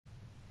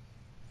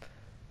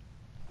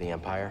The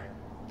Empire?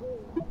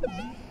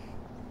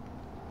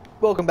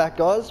 Welcome back,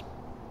 guys.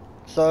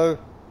 So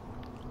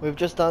we've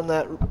just done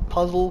that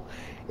puzzle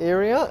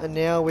area and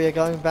now we are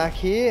going back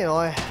here and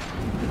I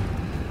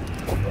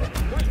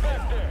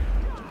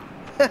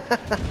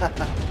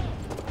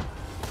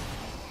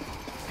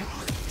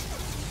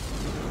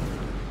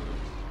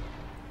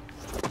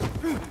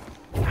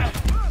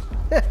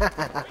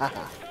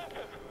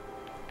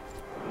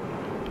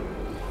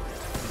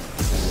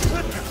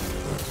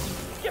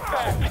Get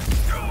back!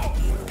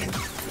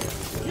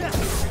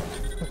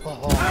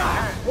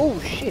 oh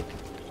shit.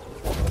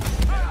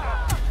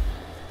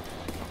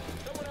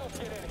 Someone else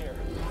get in here.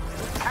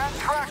 Can't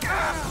track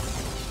him!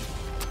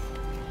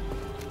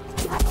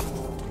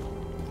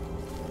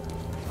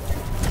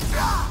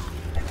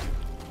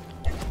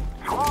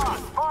 Squad,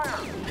 fire!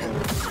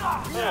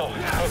 Oh,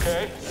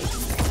 okay.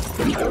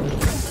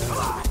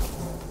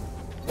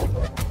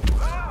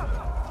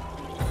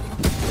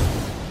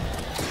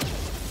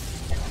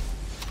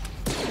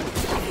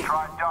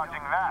 Try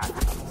dodging that.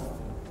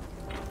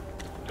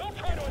 Don't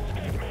try to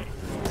escape me.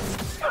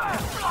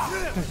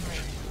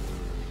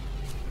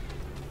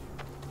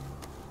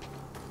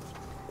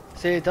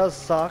 See, it does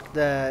suck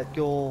that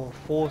your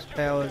force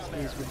powers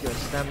is with your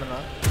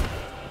stamina.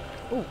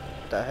 Oh,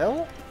 the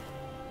hell?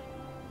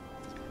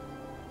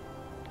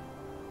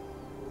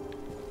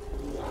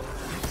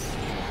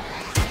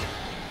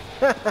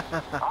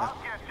 I'll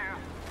get you.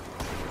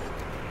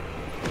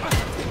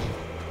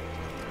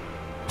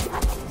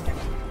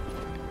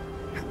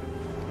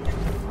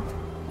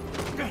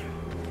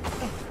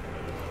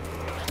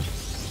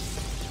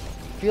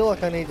 Feel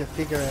like I need to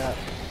figure out.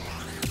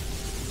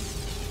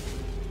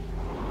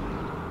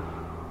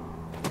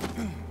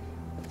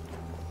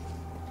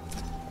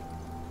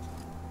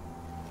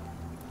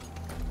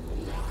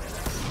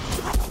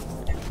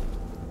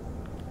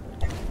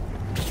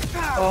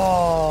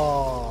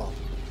 Oh.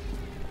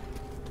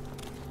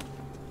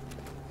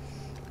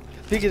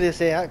 Figure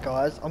this out,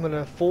 guys. I'm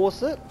gonna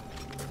force it.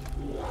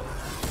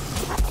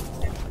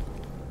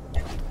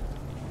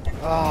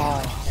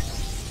 Oh.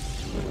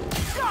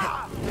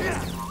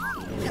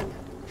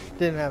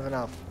 Didn't have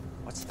enough.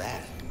 What's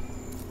that?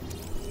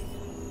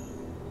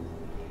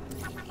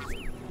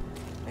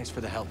 Thanks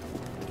for the help.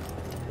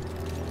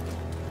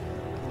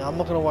 No, I'm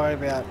not gonna worry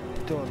about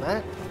doing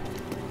that.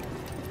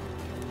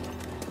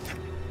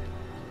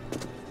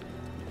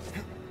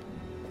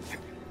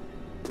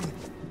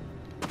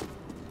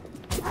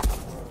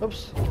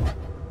 Oops.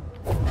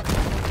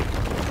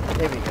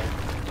 There we go.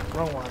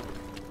 Wrong one.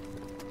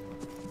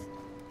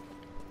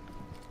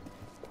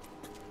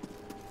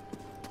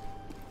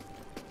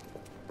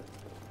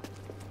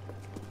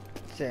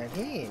 It's down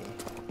here.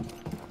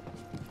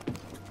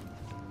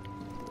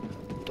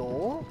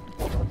 Door.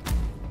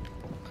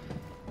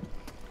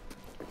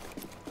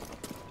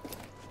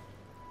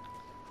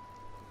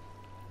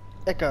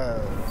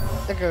 Echo.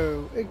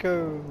 Echo.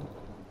 Echo.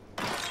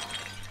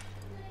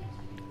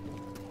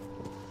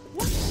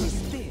 What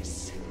is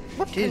this?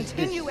 What is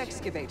Continue this?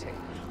 excavating.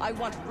 I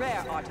want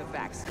rare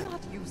artifacts,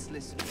 not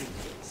useless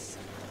trinkets.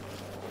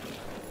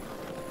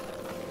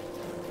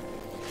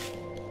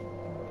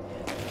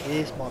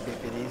 This might be a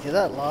bit easier.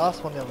 That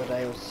last one the other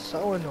day was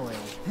so annoying.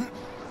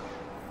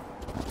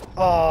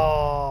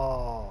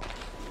 Oh,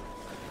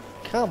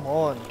 come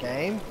on,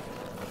 game.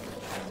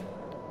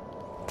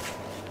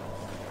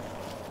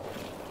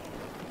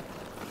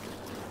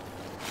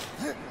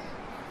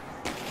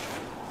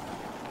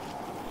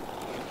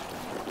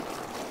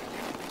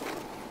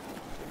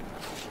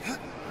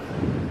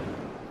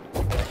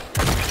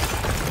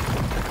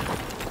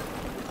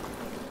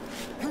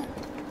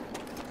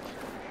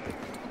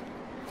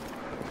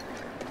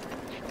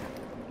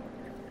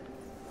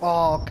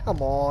 Oh,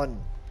 come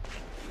on.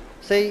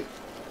 See,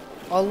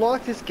 I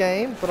like this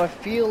game, but I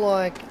feel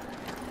like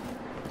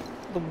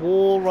the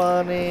wall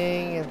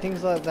running and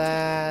things like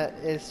that,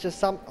 it's just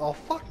some... Oh,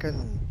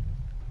 fucking...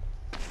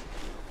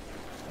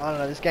 I don't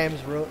know, this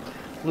game's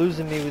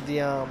losing me with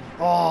the,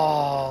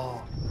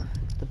 Oh!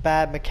 The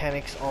bad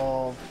mechanics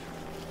of...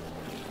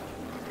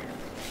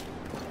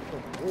 the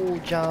wall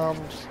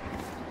jumps.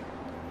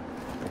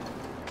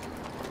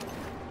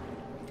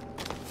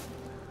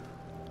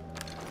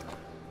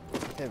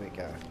 There we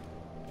go.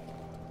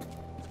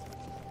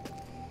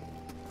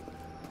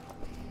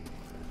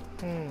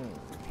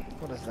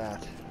 What is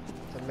that?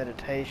 It's a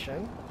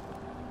meditation.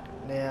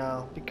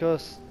 Now,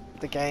 because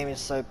the game is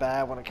so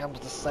bad when it comes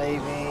to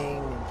saving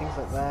and things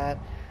like that,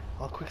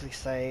 I'll quickly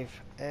save.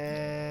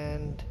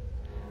 And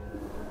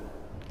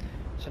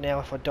so now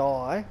if I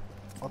die,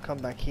 I'll come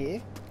back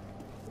here.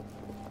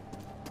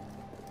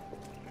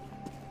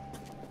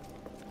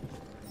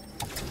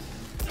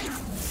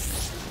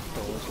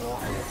 Door's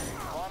locked.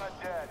 One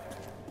dead.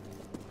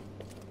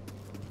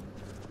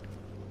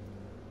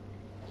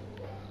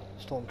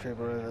 Stormtrooper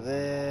over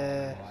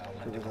there.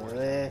 Stormtrooper over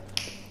there.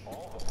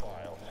 All the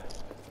files.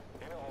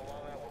 You know how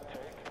long that will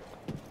take?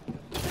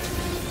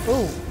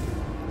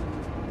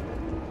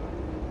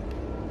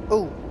 Ooh.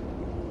 Ooh.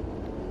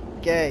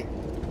 Okay.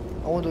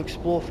 I want to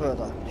explore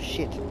further.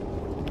 Shit.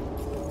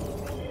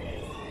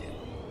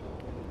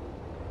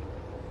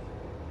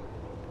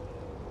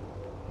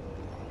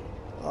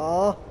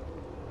 Oh.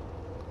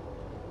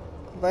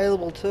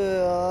 Available too.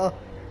 Oh.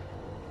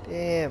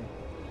 Damn.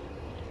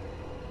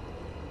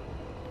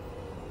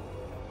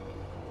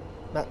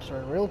 Maps are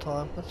in real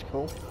time. That's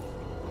cool.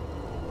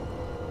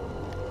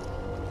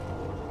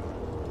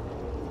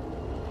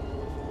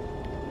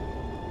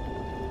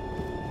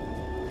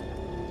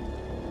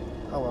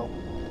 Oh well.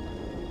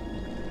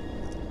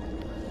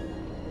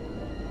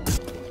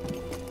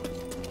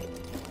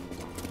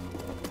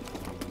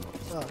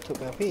 Oh, it took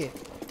me up here.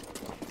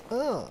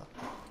 Oh.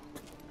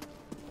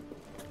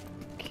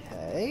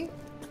 Okay.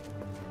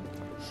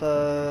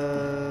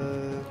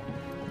 So...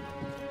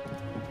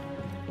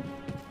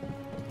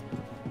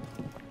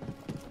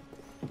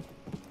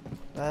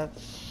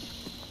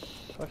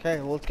 That's... Okay,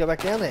 well, let's go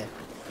back down there.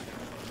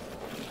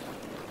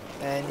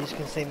 And you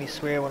can see me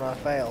swear when I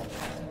fail.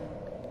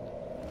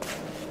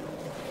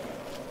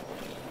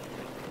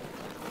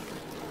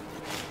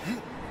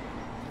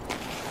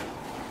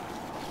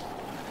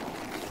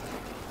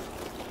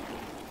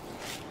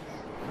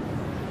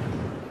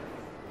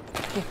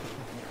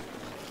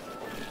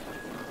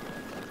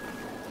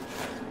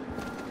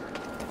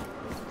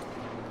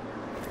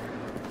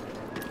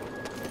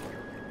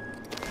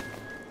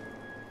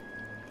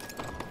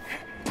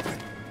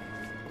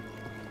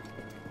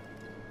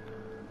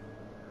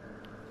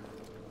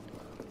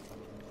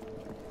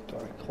 Do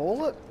I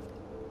call it?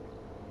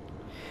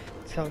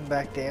 It's coming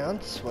back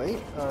down, sweet.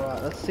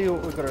 Alright, let's see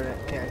what we've got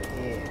down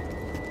here.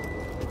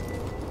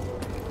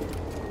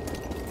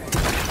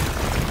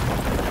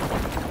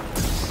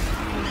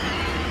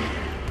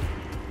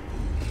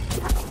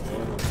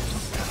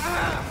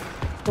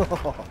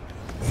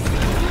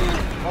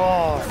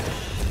 Oh.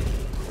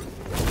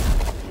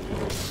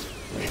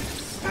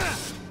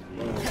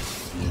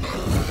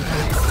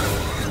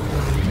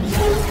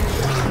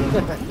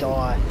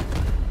 Die.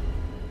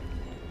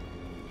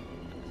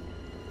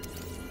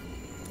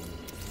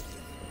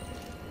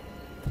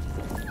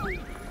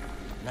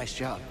 Nice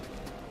job.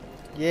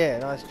 Yeah,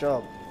 nice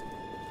job.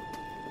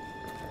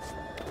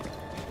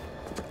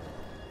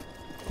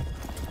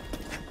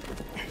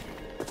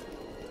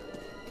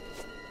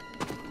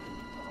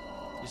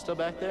 You still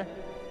back there?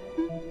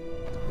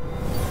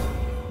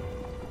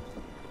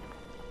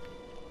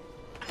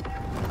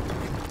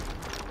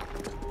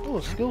 Ooh,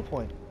 a skill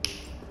point.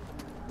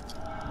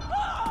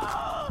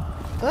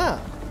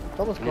 Ah,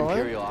 someone's An crying.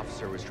 Imperial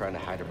officer was trying to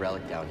hide a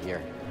relic down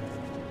here.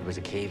 It was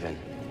a cave-in.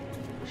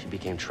 She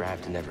became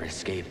trapped and never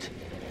escaped.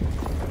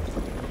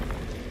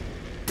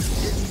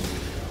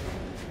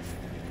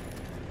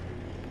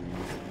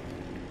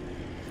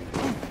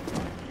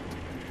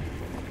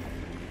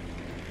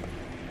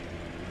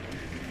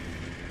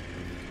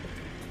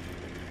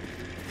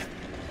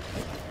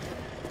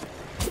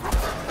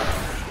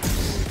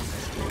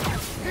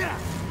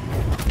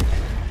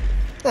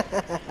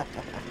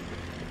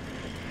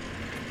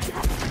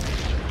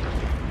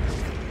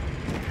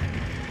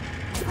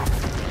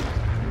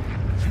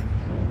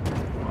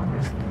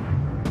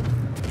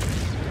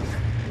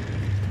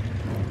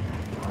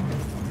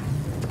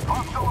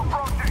 Hostile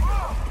approaching.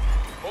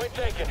 Point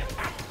taken.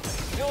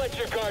 You'll let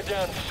your guard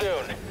down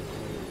soon.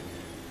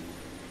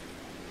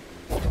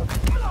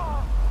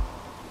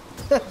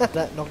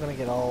 That's not gonna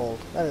get old.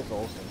 That is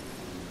awesome.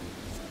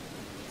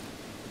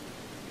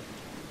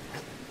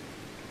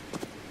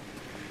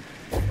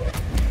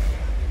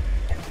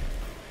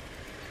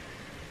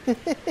 He's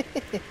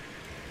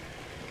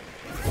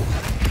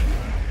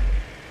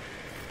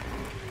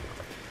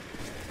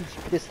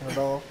pissing it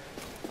off.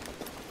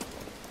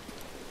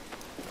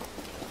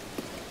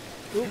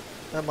 Oop,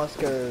 that must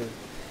go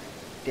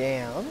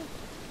down.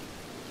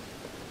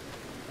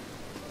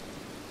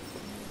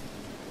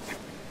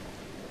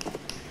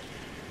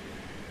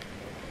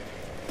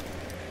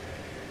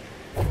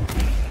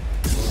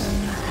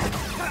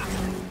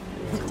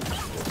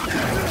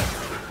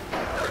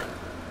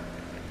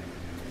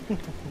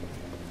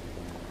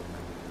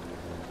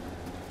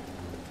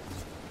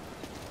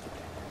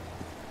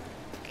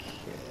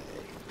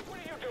 What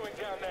are you doing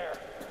down there?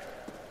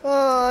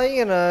 Oh,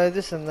 you know,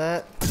 this and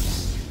that.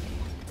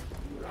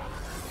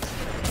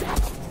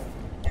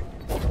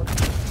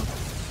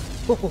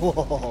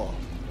 Oh,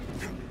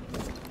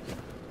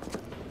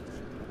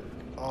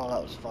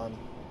 that was fun.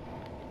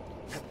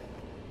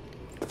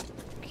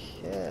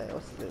 Okay,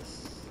 what's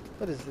this?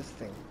 What is this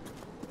thing?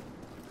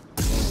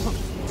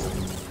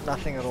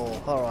 Nothing at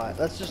all. Alright,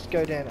 let's just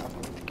go down,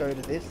 go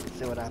to this and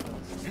see what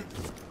happens.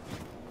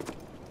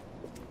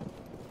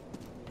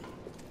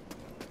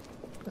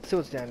 Let's see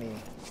what's down here.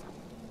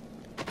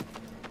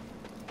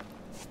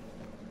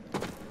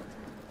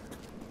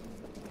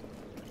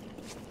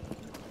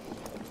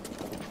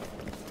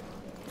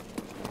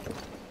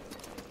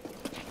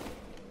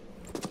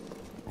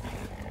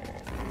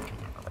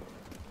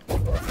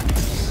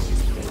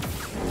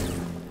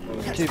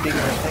 Too big of a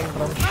thing,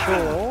 but I'm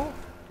sure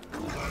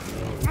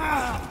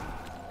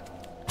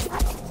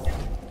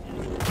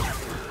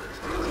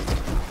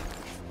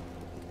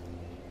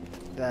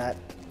that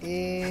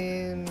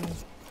in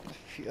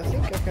I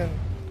think I can.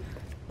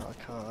 No, I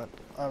can't.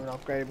 I haven't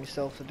upgraded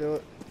myself to do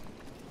it.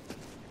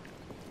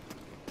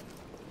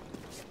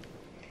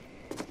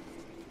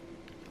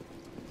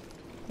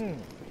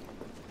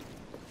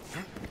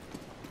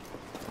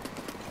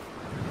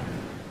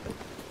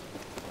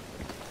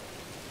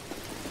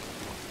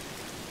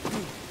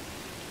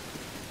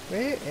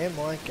 Where am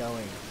I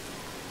going?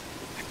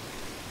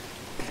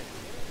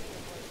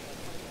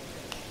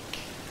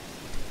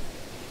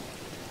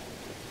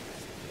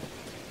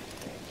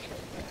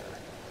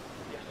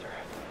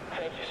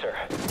 Thank you, sir.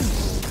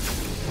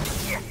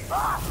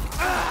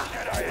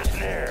 Jedi is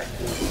near.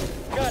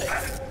 Got it.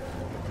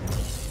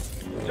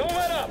 Don't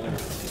let up.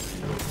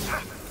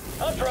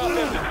 I'll drop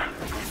him.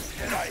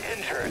 Jedi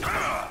injured.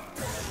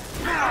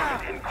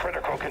 In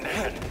critical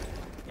condition.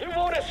 He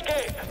won't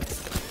escape.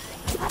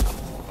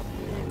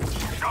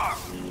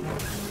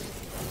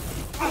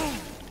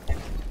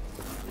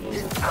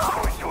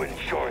 I'm going to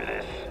enjoy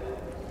this.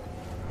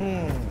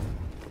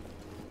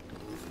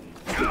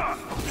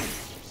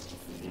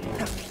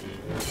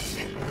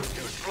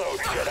 Too slow,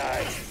 Jedi.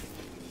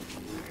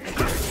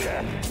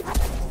 Death.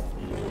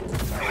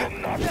 I will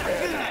not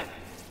bend.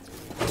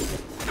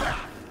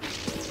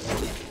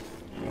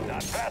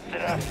 Not fast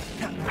enough.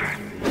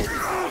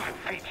 I'll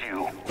defeat you.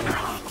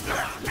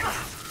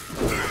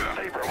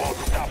 Saber won't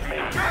stop me.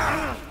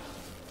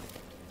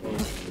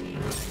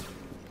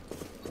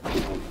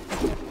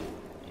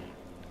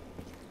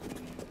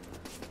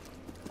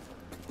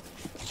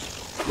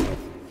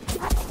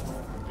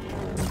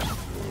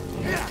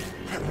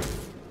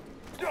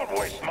 Don't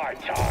waste my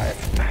time.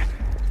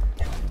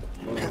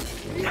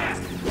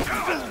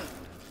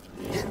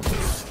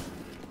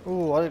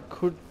 Oh, I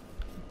could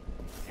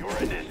Your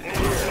end is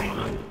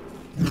near.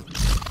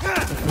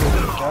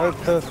 go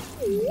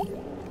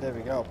perfect. There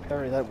we go,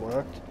 parry, that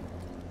worked.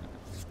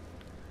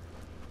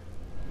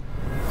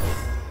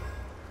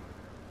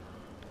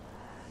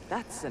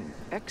 That's an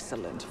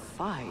excellent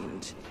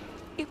find.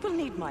 It will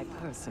need my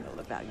personal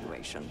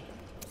evaluation.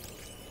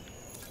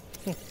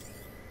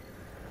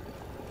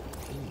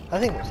 I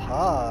think it was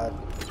hard.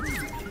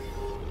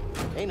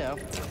 Hey now.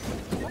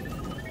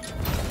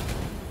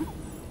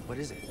 What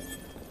is it?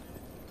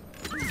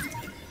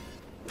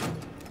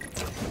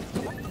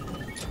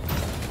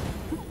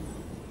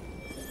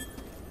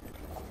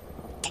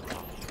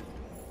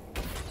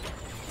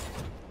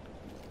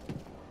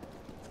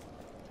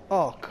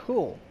 Oh,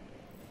 cool.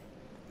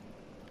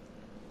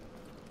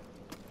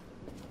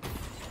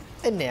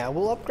 And now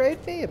we'll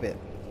upgrade me a bit.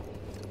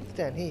 It's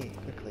down here,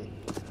 quickly.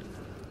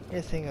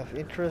 Anything of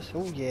interest?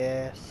 Oh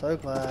yeah, so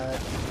glad.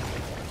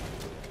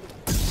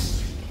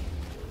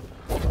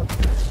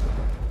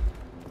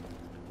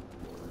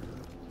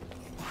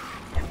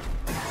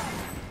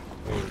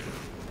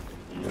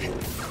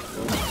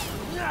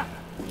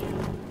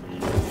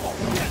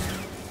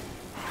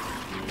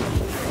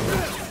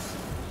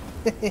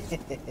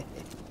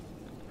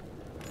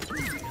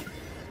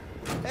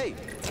 Hey!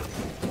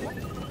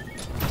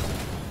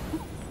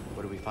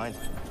 What do we find?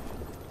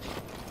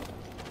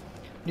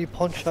 New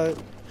poncho.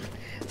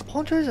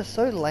 Ponchos are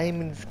so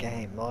lame in this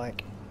game,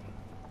 like.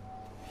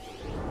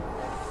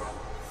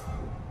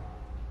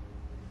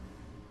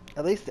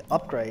 At least the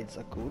upgrades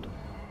are good.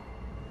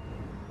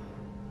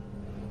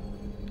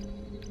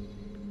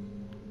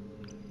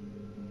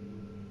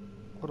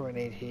 What do I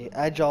need here?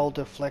 Agile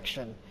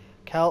deflection.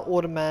 Cal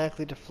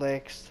automatically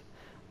deflects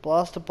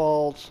blaster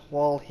bolts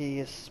while he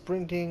is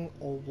sprinting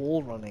or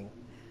wall running.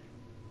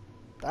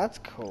 That's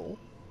cool.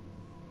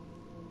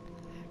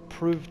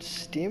 Proved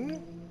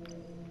stim.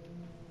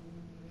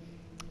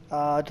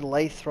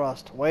 Delay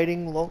thrust.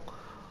 Waiting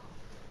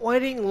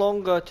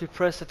longer to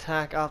press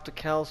attack after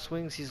Cal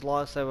swings his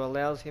lightsaber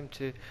allows him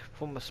to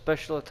perform a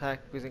special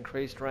attack with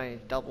increased range.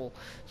 Double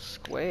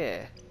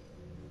square.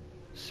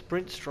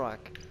 Sprint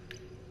strike.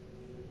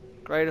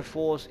 Greater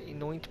force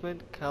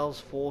anointment. Cal's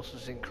force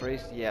is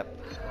increased. Yep.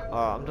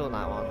 Alright, I'm doing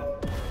that one.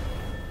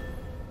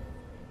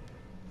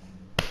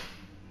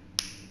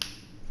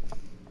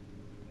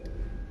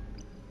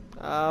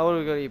 What do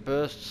we got here?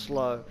 Burst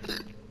slow.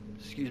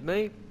 Excuse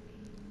me.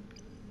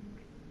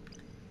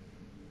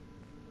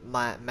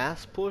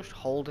 Mass push,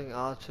 holding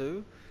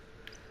R2.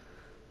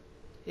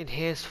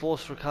 Enhanced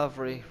force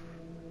recovery.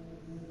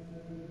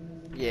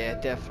 Yeah,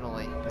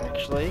 definitely,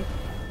 actually.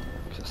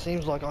 'Cause it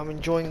seems like I'm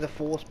enjoying the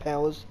force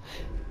powers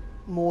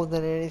more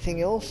than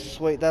anything else.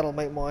 Sweet, that'll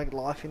make my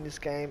life in this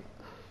game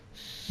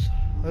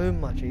so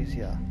much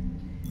easier.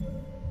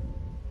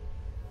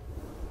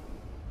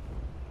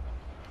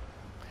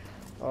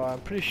 Alright,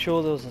 I'm pretty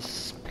sure there was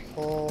a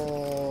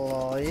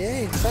oh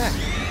yeah, he's back.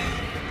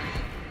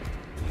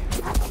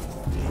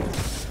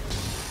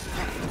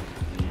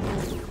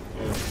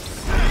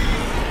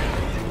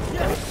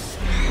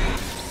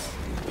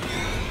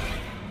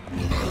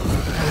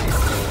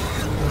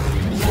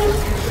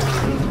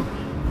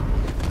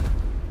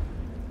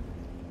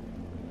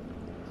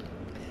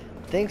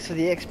 Thanks for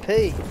the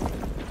XP.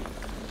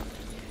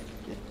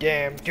 You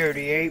damn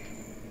dirty ape.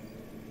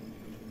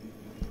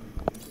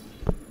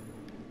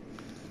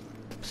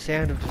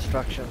 Sound of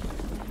destruction.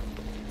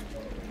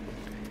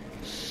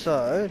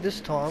 So this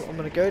time I'm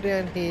going to go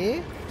down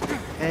here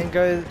and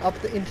go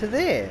up into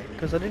there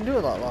because I didn't do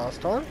it like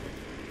last time.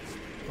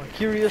 My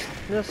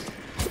curiousness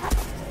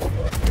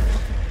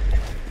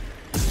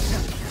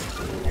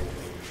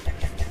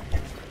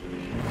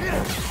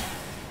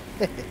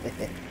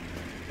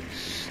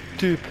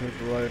Stupid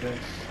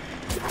rodents.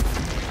 You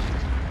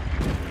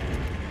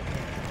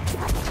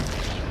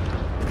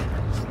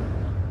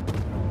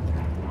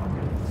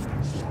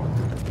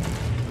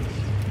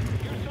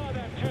saw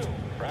that too,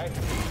 right?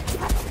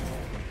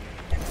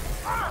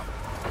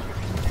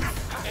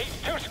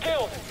 He's too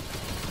skilled.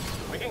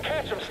 We can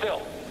catch him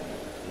still.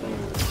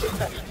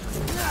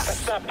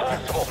 That's not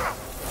possible.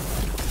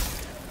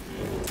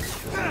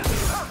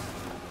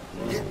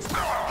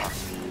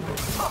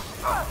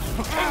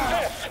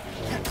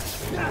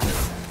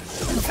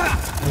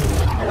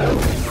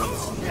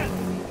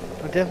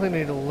 I definitely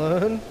need to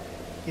learn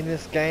in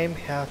this game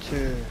how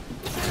to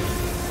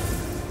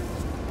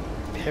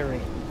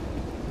parry.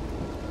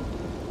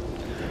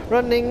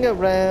 Running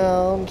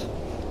around.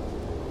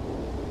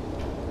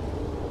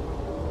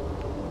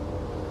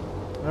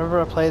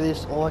 Whenever I play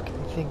this, all I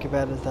can think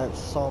about is that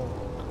song.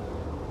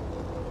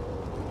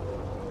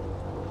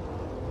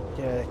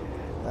 Yeah.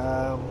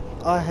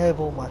 I have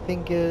all my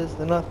fingers,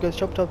 the knife goes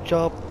chop chop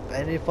chop,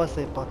 and if I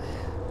slip I...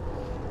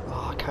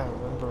 Oh, I can't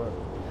remember it.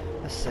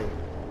 Let's see.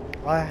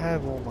 I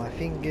have all my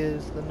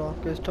fingers, the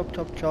knife goes chop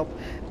chop chop,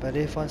 but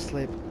if I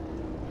slip,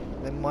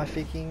 then my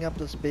picking up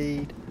the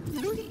speed.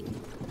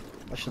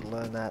 I should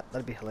learn that,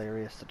 that'd be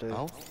hilarious to do.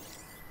 Oh?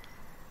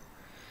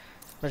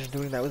 Imagine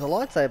doing that with a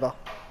lightsaber.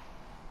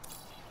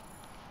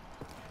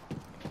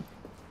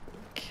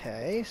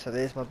 Okay, so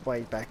there's my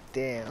way back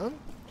down.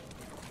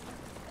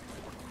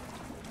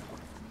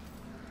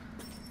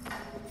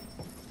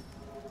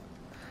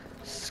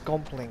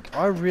 Scomp link.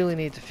 I really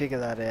need to figure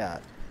that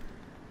out.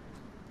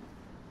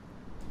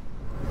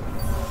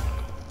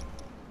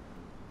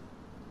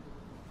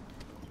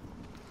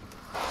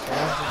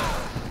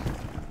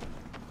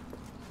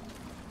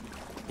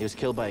 He was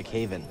killed by a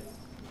cave-in.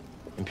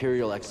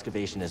 Imperial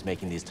excavation is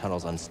making these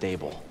tunnels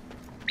unstable.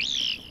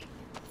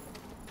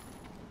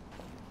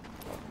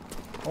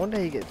 I wonder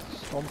how you get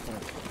Scomp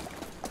link.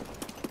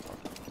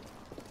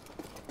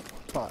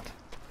 But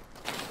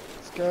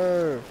let's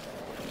go.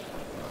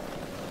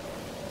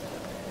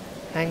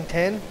 Hang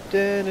 10.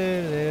 Dun,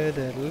 dun, dun,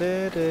 dun,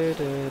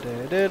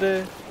 dun,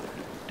 dun,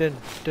 dun,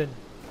 dun.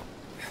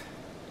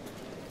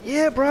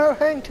 Yeah, bro,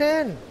 hang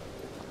 10.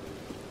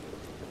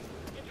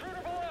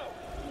 Intruder below.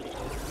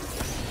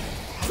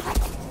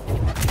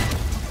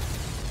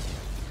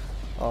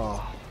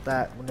 Oh,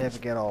 that will never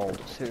get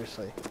old,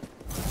 seriously.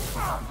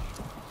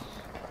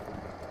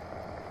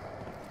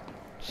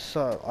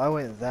 So, I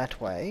went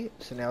that way,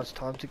 so now it's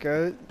time to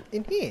go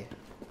in here.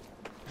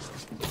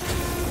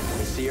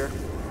 You see her?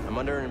 I'm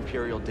under an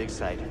Imperial dig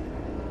site.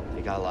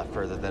 They got a lot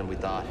further than we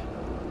thought.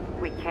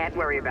 We can't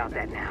worry about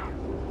that now.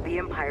 The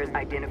Empire's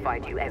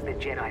identified you as the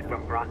Jedi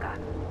from Bracca.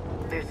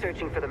 They're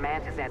searching for the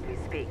Mantis as we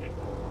speak.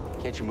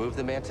 Can't you move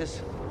the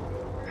Mantis?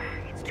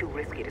 It's too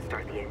risky to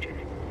start the engine.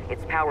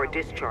 Its power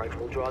discharge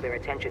will draw their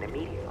attention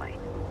immediately.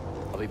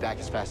 I'll be back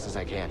as fast as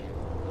I can.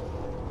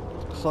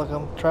 Looks like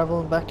I'm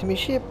traveling back to my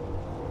ship.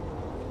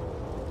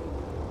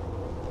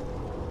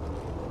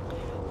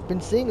 Been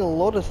seeing a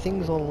lot of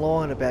things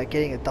online about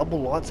getting a double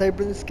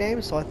lightsaber in this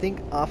game, so I think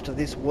after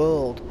this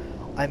world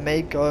I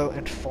may go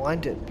and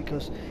find it,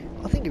 because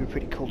I think it'd be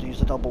pretty cool to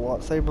use a double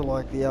lightsaber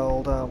like the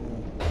old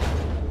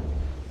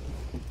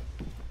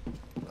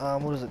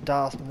what is it,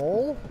 Darth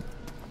Maul?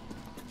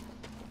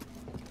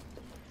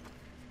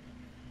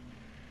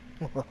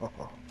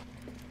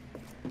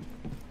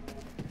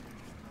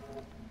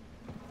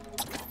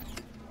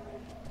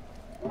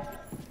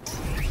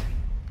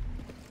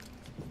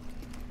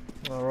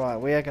 Alright,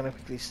 we are going to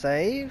quickly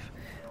save.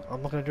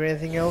 I'm not going to do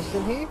anything else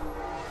in here.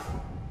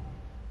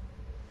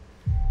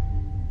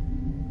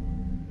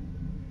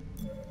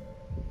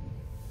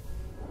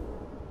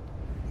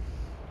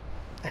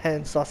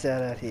 And suss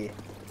out here.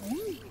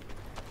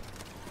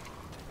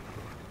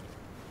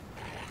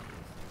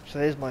 So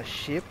there's my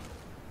ship.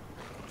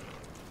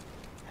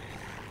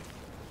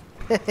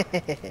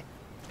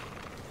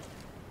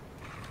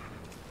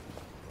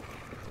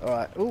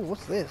 Alright, ooh,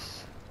 what's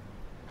this?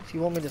 What do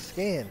you want me to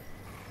scan?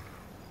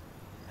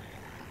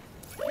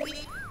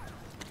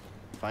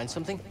 Find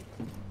something?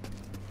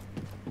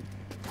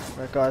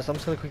 Alright guys, I'm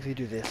just going to quickly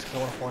do this, because I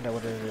want to find out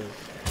what it is.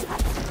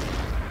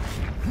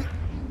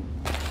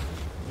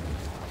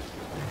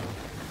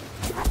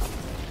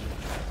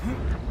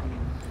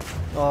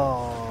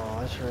 Oh,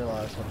 I just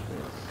realised what it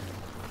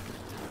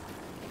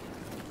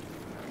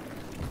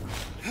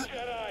is.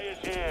 Jedi is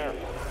here.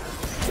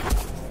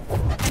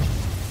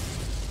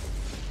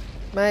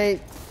 Mate,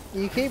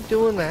 you keep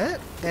doing that,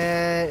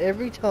 and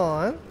every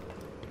time...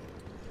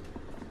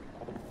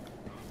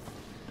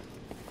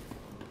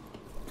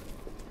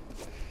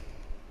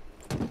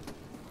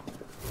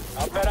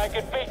 I'll bet I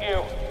can beat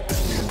you.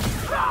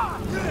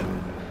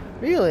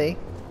 Really?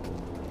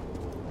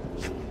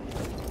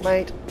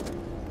 Mate,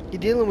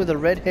 you're dealing with a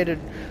red-headed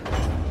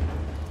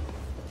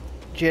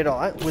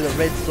Jedi with a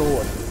red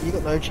sword. You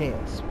got no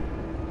chance.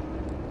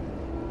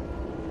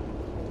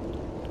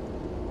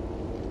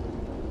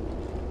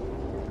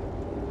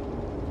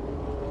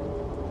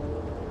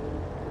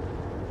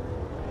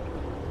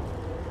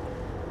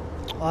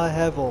 I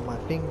have all my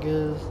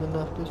fingers, the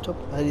knife goes chop.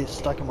 That is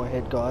stuck in my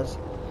head, guys.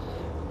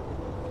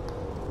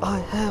 I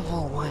have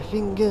all my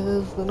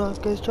fingers, the knife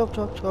goes chop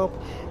chop chop.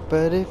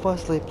 But if I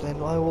sleep, then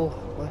my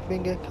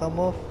finger come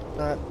off.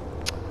 No,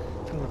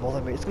 it's gonna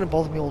bother me. It's gonna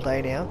bother me all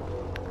day now.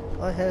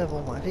 I have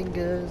all my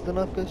fingers, the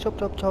knife goes chop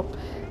chop chop.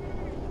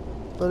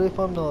 But if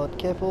I'm not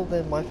careful,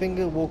 then my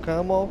finger will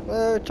come off.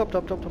 Chop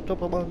chop chop chop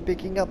chop. I'm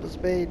picking up the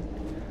speed.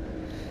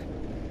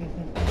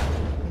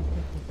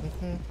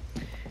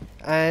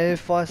 And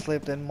if I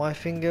sleep, then my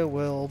finger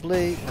will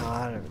bleed. No,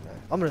 I don't even know.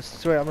 I'm gonna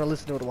swear, I'm gonna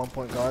listen to it at one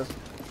point, guys.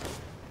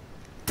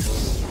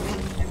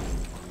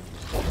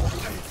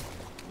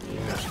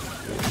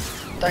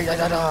 Die, die,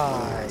 die,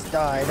 die,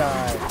 die,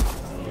 die.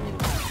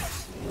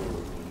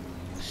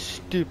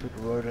 Stupid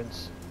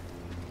rodents.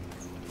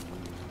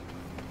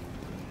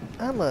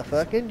 I'm a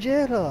fucking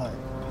Jedi.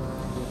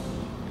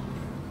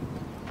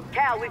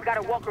 Cal, we've got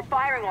a walker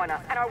firing on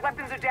us, and our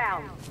weapons are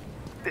down.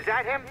 Is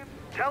that him?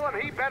 Tell him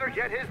he better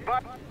get his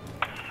butt.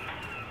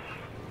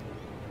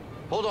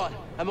 Hold on,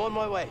 I'm on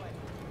my way.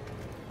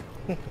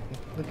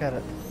 Look at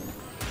it.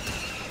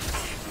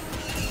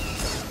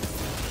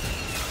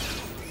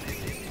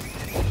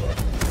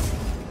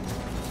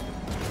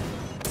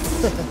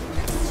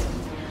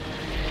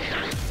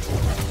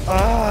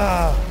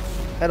 Ah!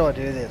 How do I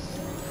do this?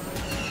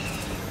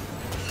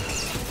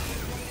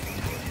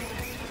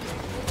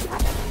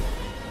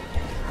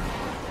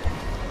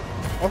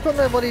 I've got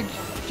no bloody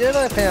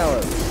Jedi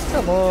powers.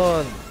 Come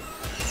on.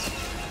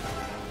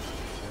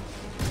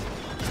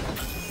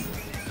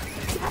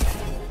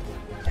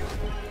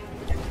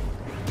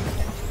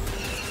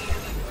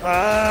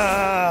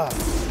 Ah!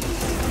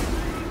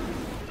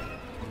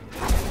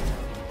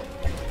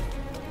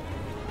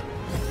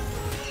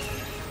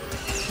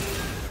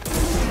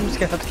 I'm just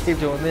gonna have to keep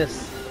doing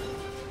this.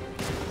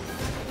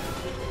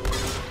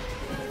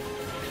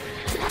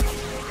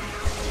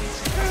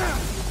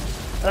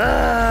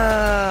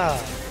 Ah!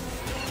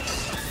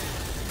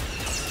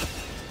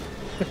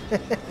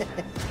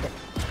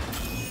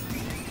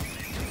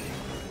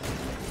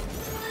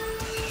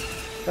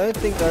 I don't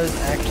think those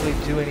actually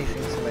do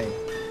anything to me.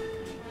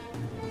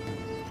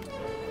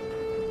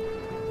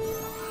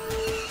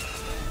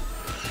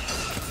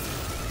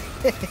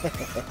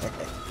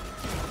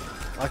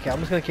 Okay, I'm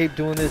just gonna keep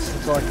doing this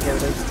until I can get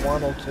at least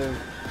one or two.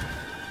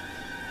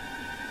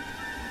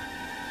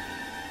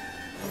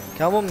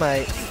 Come on,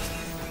 mate.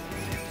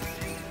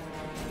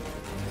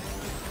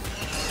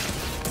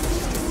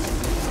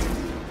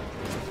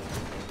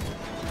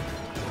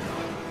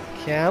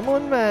 Come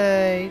on,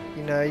 mate.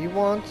 You know you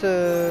want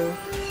to.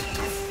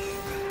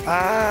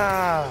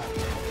 Ah!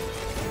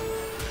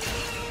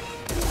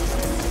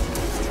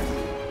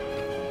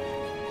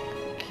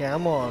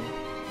 Come on.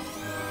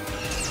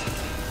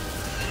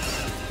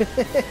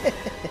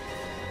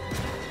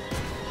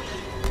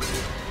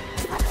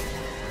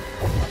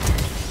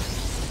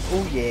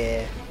 Oh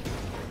yeah.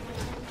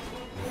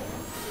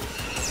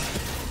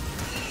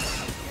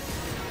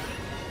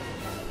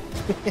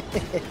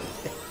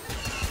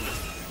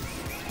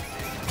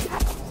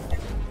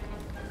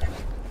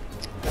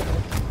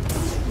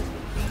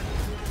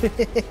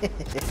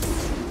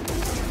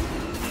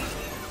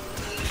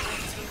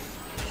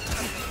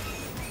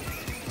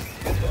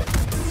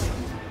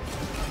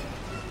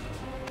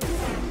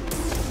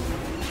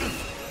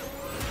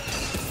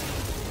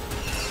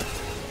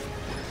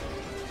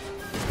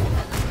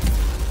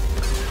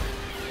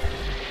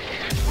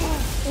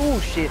 Oh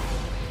shit.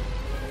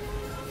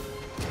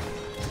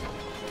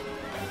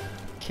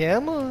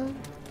 Come on.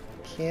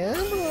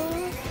 Come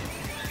on.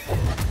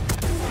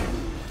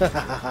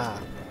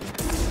 Hahaha.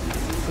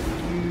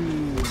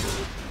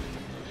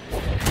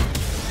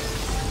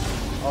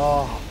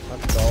 Oh,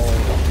 that's gold.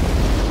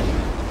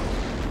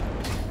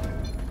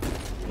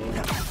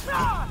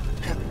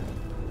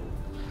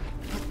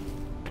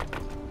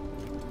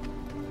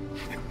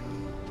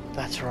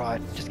 That's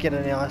right. Just get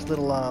a nice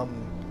little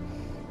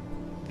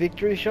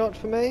victory shot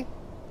for me.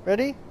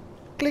 Ready?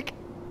 Click.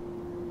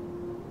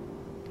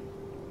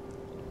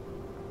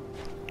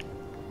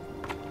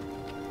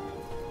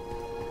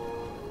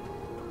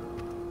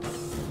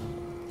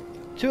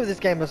 Too bad this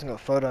game hasn't got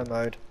photo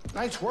mode.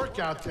 Nice work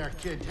out there,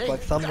 kid. Hey,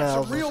 Like you got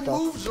thumbnails some real and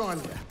stuff. moves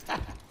on you.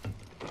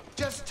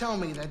 Just tell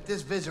me that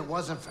this visit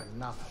wasn't for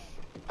nothing.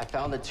 I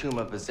found the tomb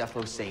of a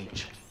Zephyr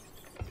sage.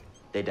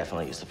 They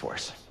definitely used the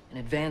Force. An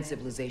advanced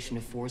civilization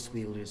of Force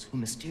wielders who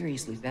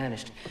mysteriously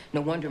vanished.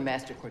 No wonder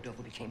Master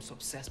Cordova became so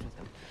obsessed with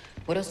them.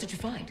 What else did you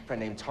find? A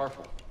friend named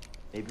Tarful.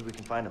 Maybe we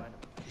can find him.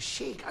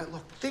 Sheik,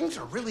 look, things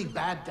are really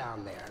bad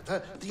down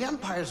there. The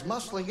Empire's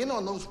muscling in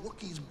on those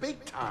Wookiees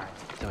big time.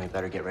 Then we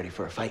better get ready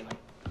for a fight.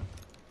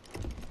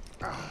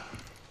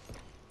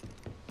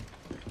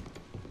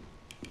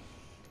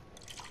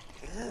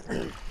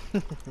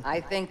 I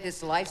think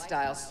this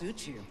lifestyle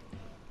suits you.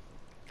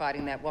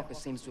 Fighting that walker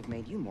seems to have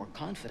made you more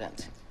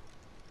confident.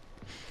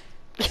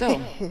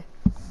 So,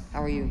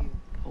 how are you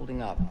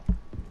holding up?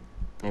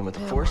 And with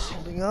the Force?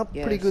 Holding up.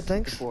 Yes, Pretty good,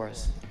 thanks. the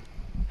Force.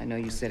 I know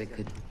you said it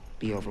could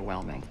be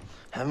overwhelming.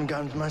 Haven't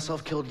gotten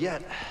myself killed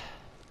yet.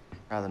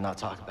 rather not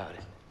talk about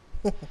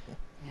it.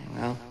 Yeah,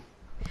 well,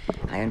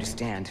 I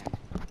understand.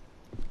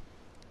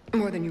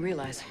 More than you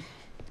realize.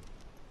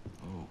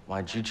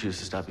 Why'd you choose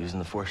to stop using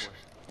the Force?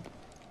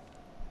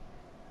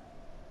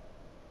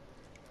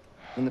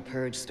 When the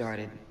Purge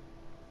started,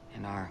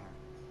 and our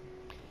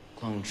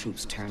clone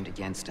troops turned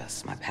against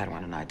us, my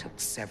Padawan and I took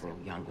several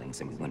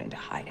younglings and we went into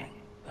hiding.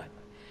 But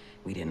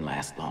we didn't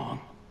last long.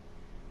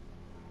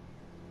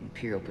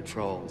 Imperial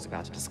Patrol was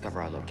about to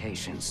discover our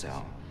location, so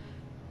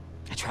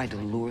I tried to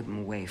lure them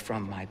away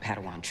from my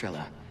Padawan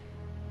Trilla.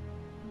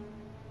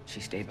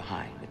 She stayed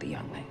behind with the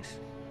younglings,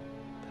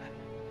 but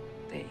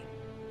they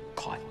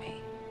caught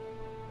me.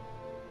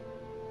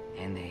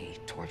 And they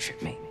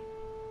tortured me.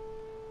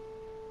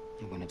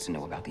 They wanted to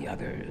know about the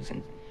others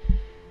and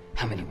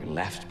how many were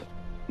left, but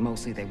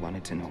mostly they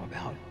wanted to know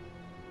about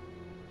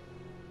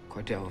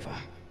Cordova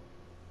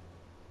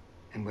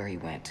and where he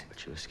went.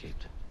 But you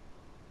escaped.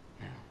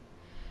 Yeah.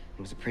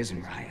 It was a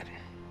prison riot.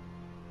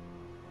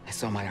 I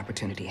saw my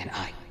opportunity and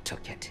I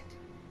took it.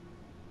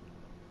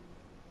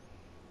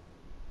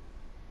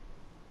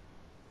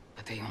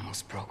 But they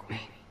almost broke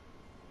me.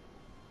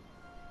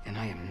 And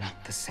I am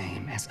not the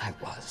same as I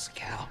was,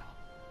 Cal.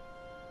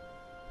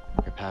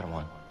 Your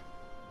Padawan.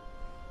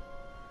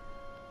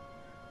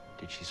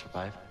 Did she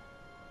survive?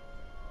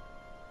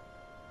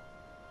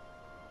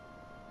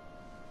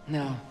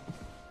 No.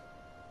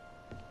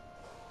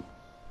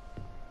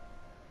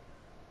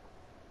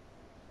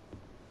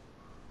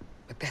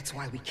 But that's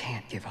why we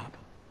can't give up.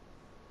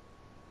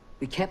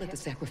 We can't let the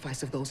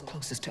sacrifice of those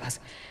closest to us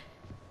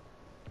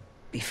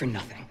be for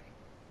nothing.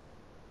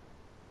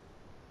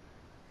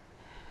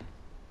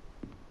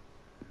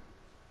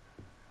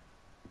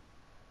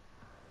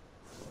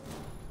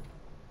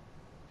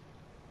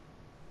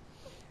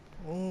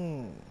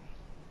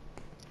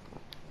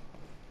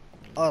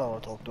 I don't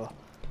want to talk to her,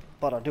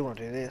 but I do want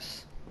to do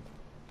this.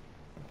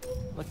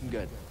 Looking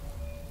good.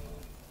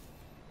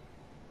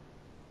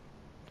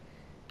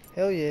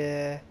 Hell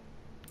yeah.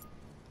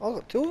 I've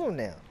got 2 of them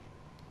now.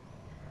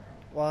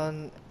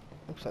 One,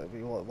 looks like it'll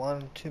be what,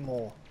 1, 2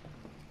 more.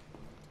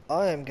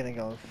 I am going to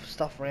go and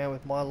stuff around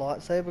with my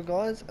lightsaber,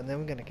 guys, and then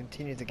we're going to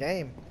continue the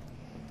game.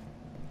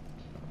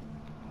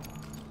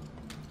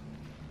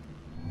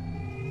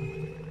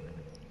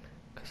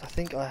 Because I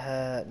think I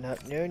had,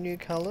 no new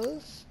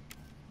colours.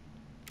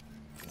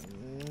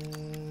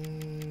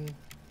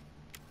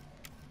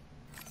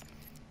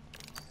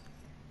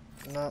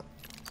 No.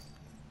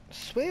 I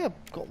swear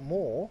I've got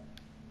more.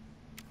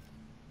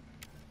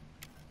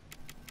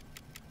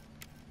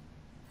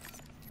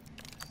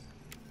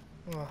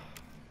 Oh.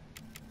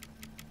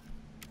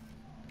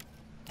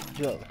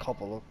 Do like the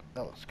copper look.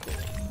 That looks cool.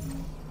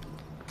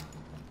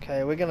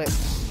 Okay, we're gonna.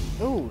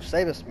 Ooh,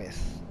 Sabersmith.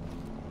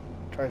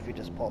 Trophy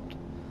just popped.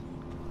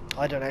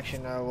 I don't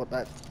actually know what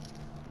that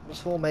was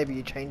for. Maybe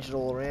you changed it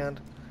all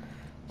around.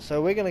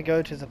 So we're gonna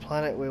go to the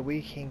planet where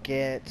we can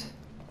get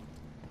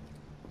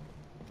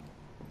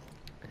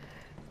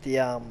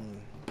the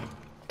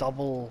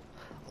double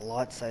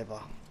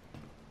lightsaber.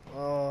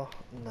 Oh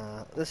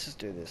nah, let's just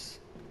do this.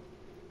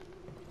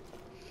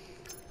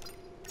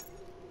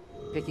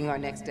 Picking our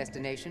next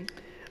destination?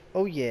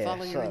 Oh yeah.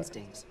 Follow your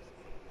instincts.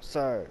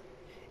 So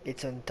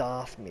it's in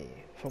Dathomir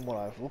from what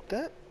I've looked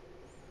at.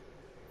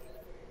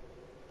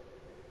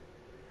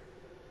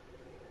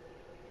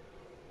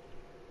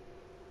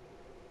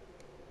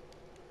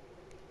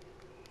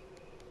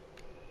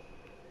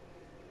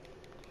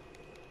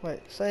 Wait,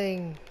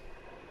 saying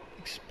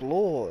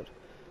explored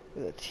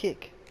with a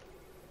tick.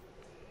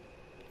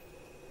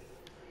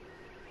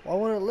 Why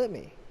won't it let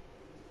me?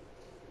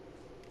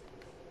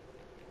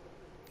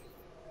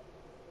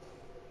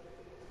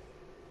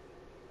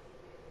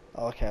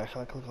 Oh, okay, I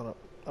can't click on it.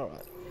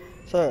 Alright.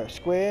 So,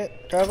 square,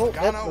 travel.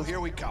 Gano,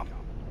 here we come.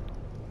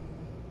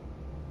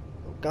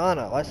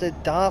 Ghana. I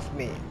said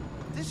Dathomir.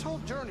 This whole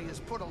journey has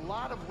put a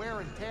lot of wear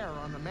and tear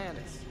on the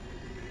Mantis.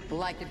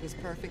 Like it was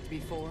perfect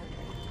before?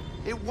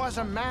 It was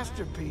a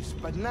masterpiece,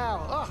 but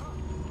now,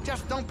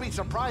 just don't be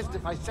surprised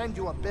if I send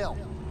you a bill.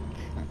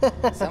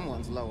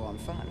 Someone's low on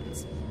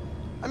funds.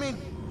 I mean,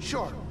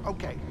 sure,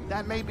 okay,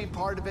 that may be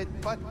part of it,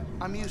 but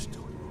I'm used to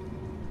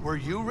it. Were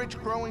you rich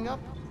growing up?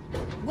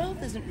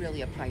 Wealth isn't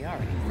really a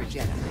priority for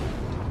Jedi.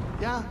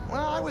 Yeah,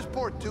 well, I was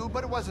poor too,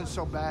 but it wasn't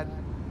so bad.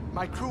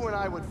 My crew and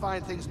I would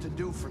find things to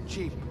do for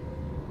cheap.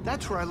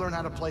 That's where I learned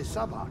how to play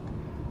Sabak.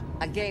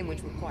 A game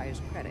which requires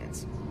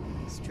credits.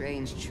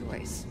 Strange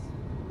choice.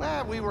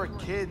 Well, we were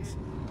kids.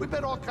 We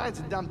bet all kinds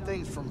of dumb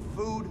things, from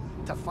food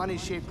to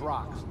funny-shaped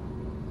rocks.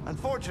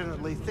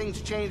 Unfortunately,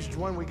 things changed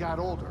when we got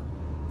older.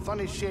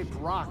 Funny-shaped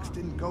rocks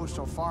didn't go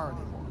so far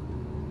anymore.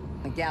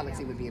 The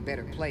galaxy would be a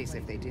better place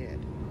if they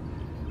did.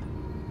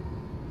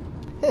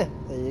 Heh,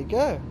 there you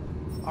go.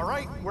 All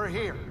right, we're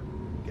here.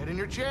 Get in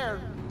your chair.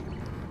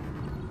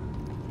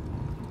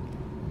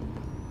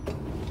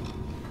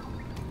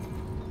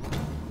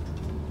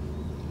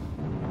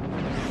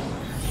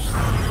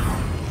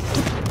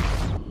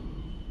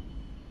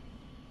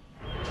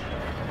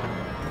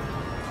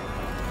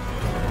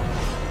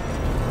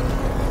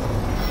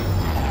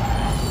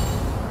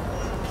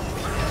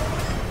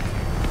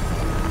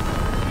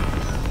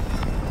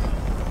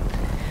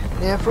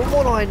 Now, from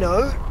what I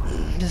know,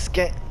 this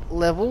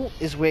level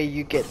is where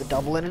you get the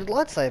double-ended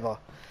lightsaber.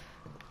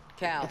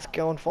 Cal, Let's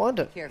go and find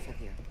it. careful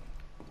here.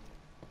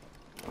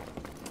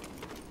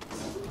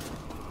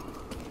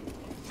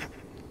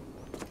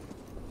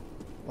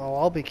 Oh,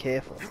 I'll be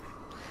careful.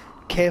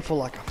 Careful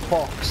like a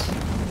fox.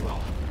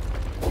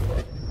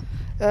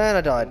 And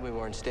I died. We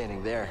weren't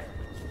standing there.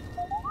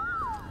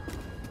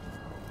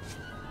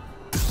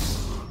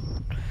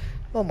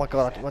 Oh my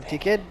god, I'm a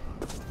dickhead.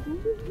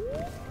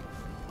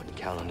 Wouldn't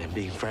count on him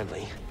being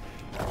friendly.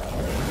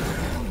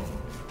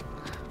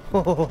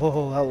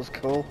 Oh, that was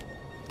cool.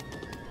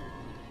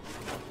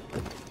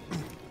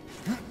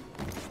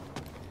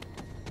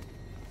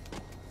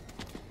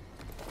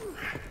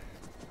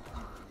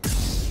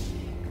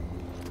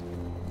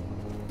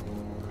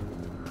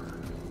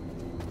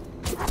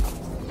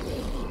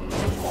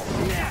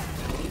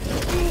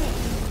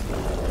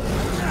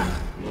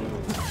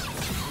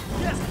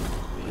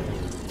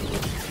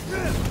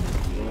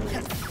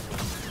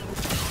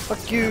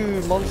 Fuck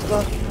you,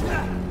 monster.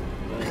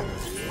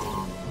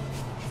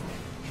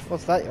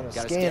 What's that? You want to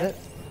scan it?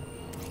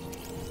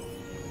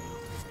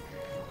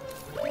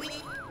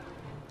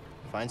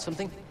 Find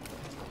something?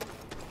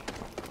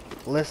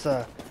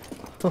 Lesser.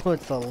 Oh,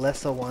 it's a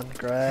lesser one.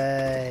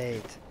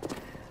 Great.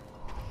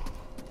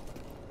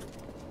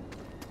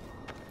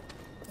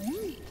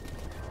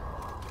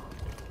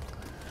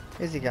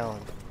 Where's he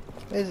going?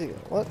 Where's he going?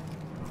 What?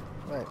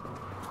 Wait.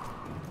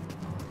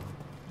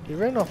 He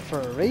ran off for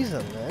a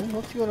reason, man.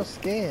 What's he want to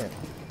scan?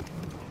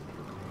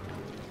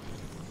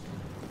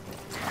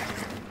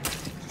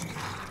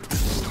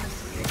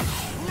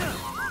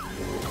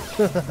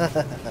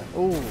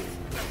 Ooh.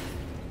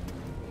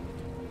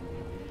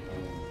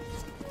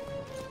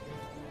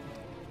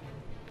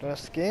 Do I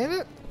scan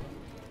it?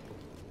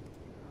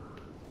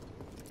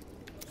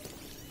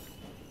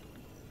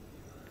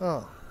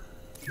 Oh.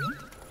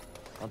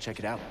 I'll check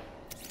it out.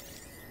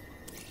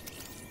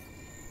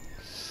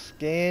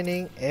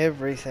 Scanning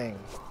everything.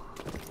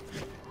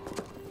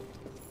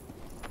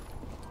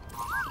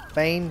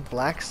 Bane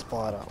Black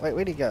Spider. Wait,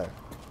 where'd he go?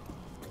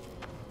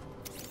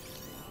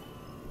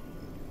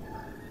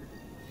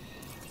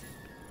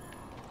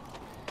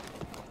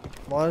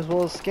 Might as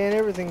well scan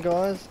everything,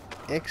 guys.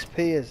 XP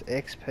is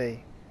XP.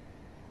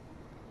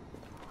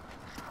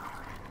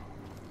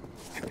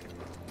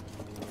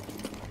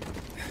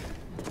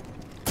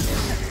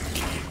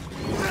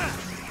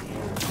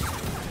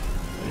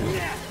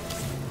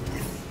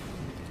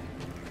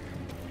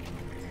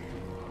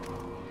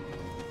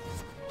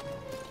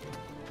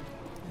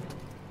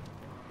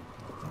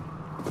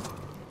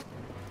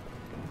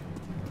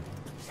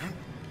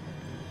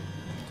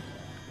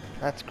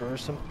 That's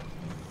gruesome.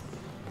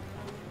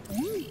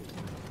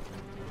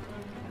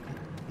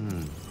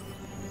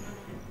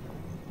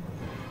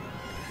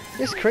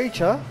 This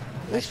creature,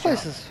 this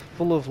place is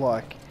full of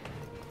like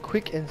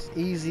quick and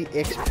easy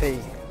XP.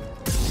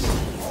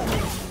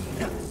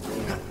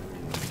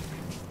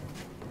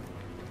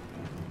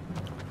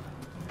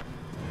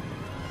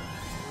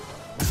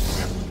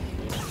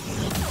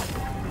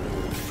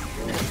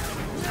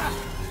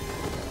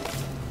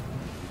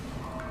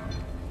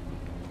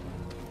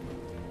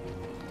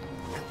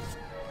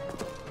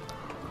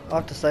 I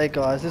have to say,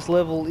 guys, this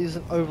level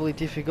isn't overly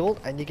difficult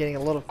and you're getting a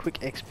lot of quick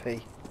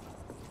XP.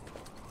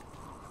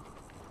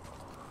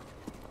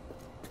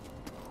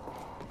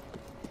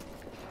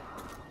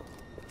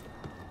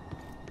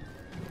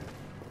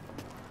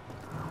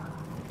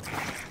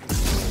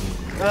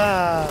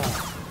 Ah!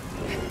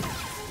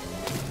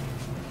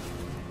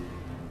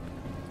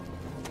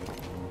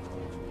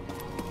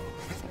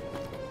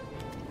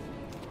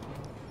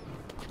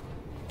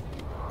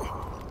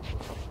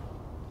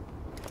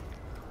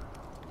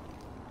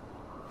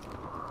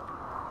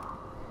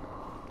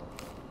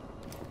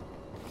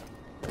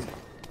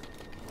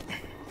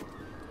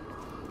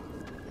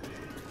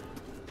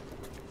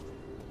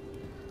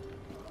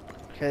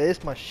 Okay,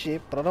 there's my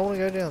ship, but I don't want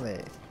to go down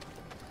there.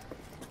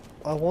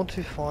 I want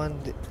to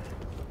find the...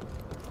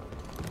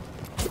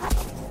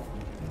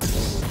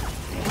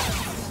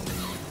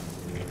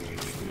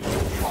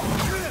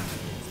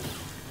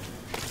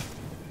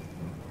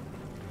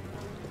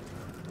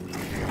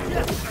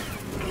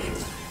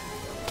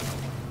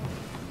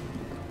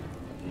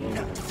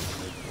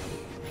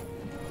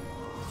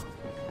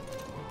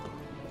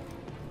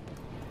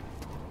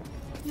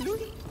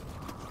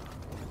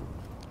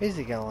 Where's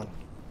he going?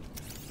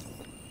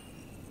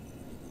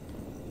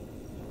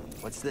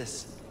 What's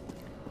this?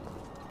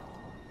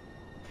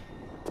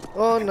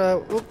 Oh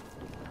no! Oop.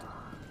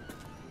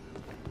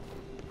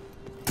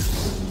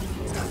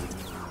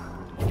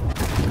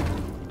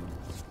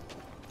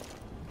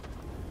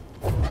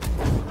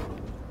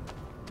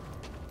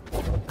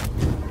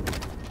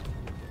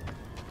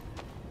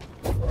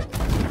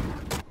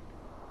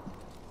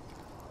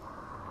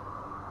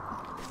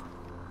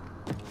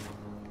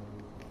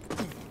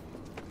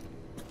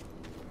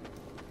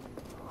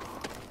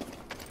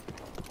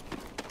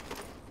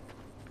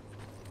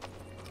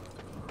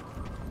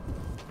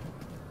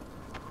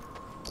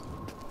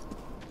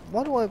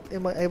 Why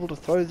am I able to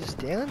throw this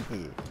down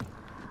here?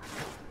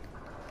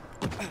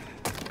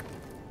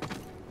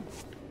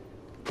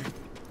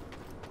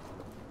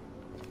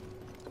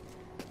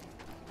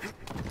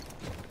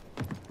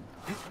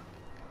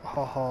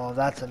 Oh,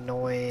 that's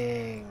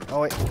annoying.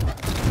 Oh wait.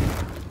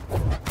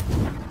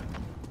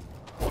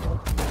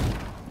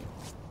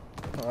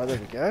 Alright, there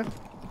we go.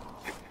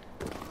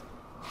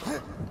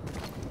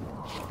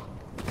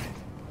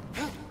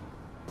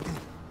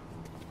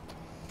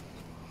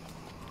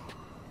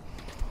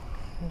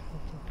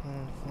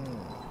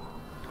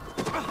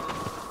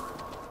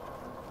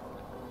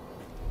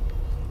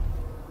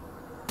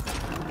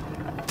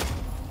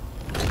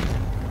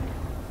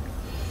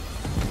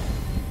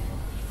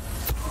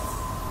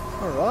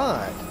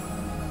 Alright.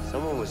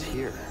 Someone was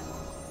here.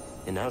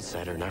 An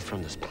outsider not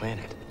from this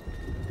planet.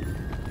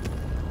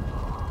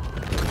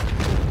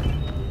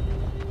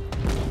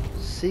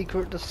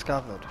 Secret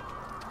discovered.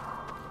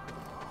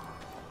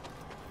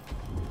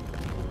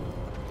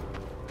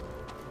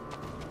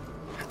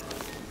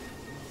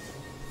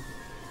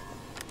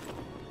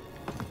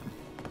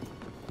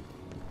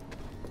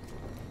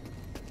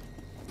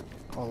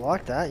 I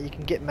like that. You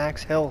can get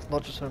max health,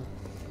 not just from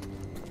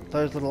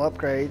those little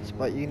upgrades,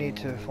 but you need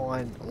to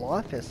find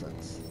life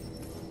essence.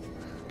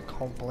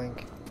 Comp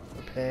link,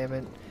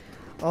 repairment.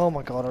 Oh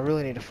my god, I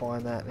really need to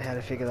find that and how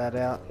to figure that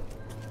out.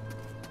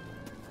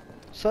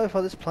 So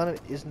far this planet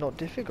is not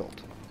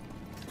difficult.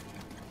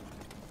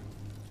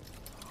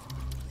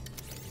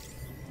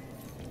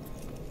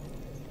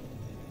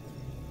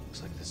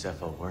 Looks like the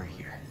Zepho were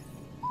here.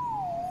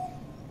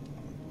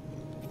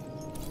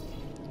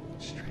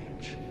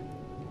 Strange.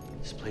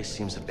 This place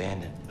seems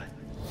abandoned, but...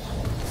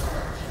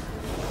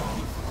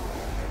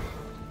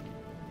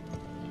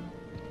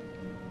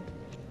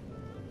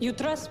 You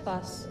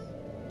trespass,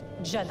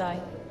 Jedi.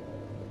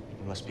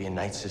 You must be a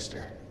Night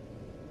Sister.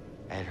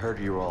 I had heard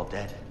you were all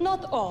dead.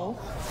 Not all.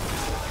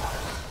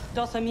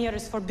 Dothamir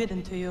is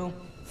forbidden to you.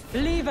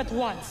 Leave at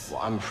once. Well,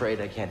 I'm afraid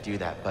I can't do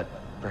that, but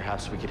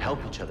perhaps we could help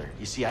each other.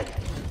 You see,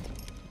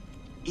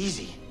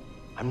 Easy.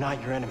 I'm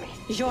not your enemy.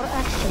 Your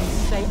actions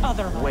say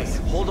otherwise. Wait,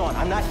 hold on.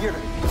 I'm not here to...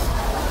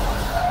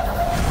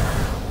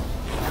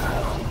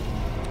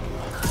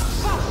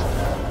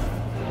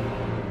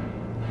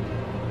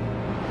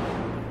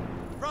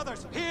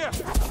 Brothers, here!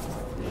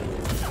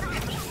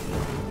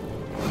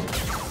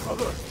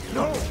 Brother,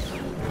 no!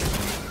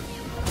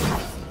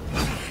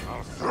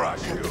 I'll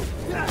thrash you.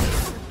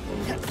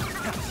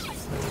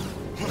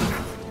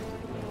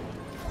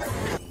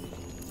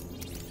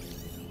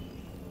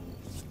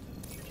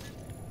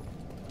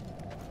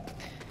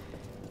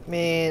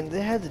 Man,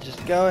 they had to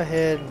just go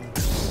ahead and...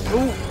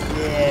 Ooh,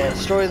 yeah,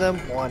 destroy them.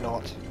 Why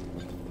not?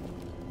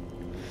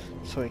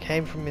 So he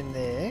came from in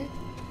there.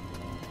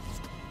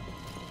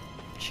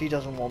 She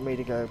doesn't want me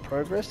to go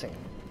progressing.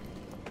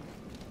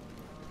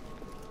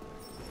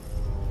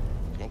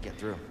 Can't get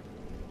through.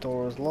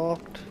 Door is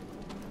locked.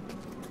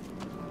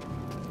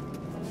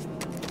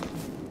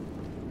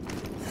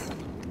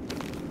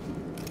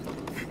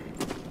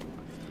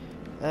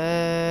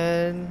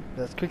 And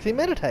let's quickly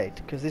meditate,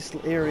 because this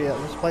area,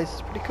 this place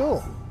is pretty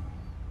cool.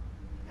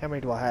 How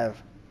many do I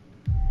have?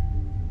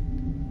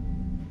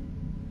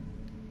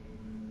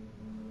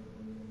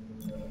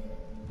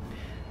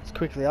 Let's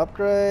quickly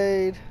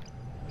upgrade.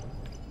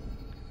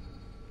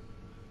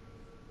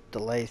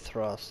 Delay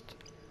thrust.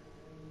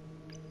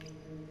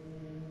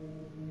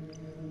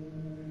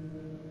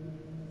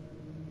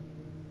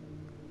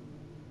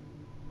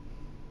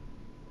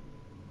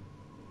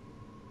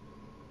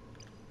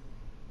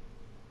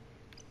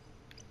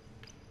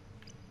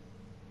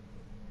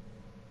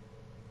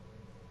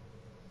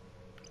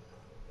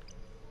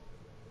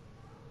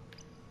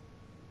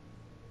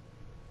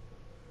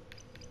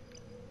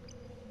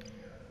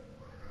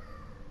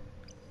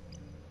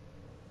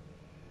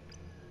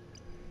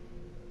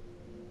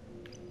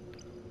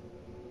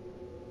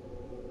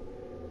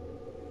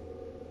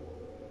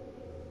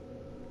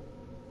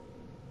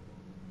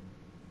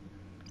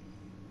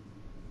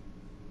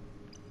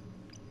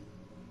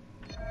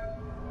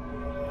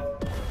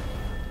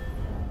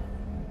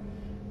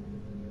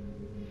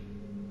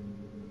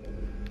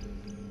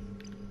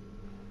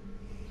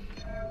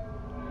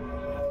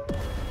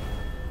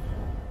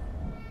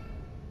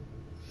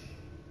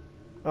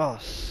 Oh,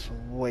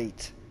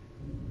 sweet.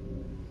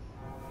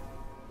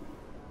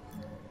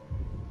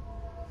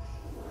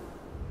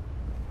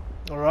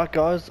 Alright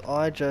guys,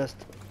 I just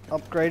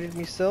upgraded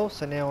myself,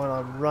 so now when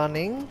I'm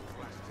running,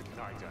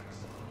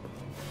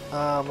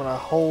 I'm gonna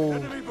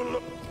hold...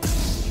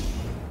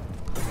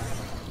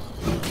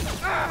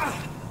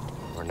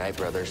 We're Night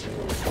Brothers.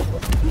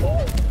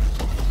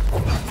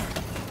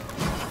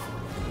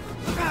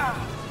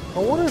 I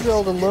want to be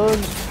able to learn...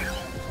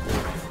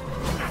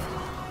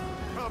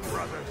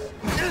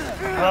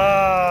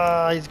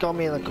 Ah, he's got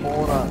me in the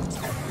corner.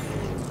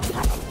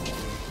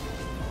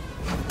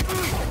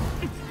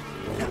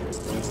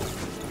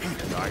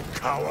 I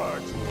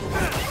coward.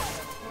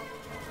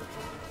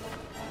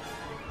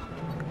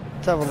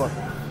 Let's have a look.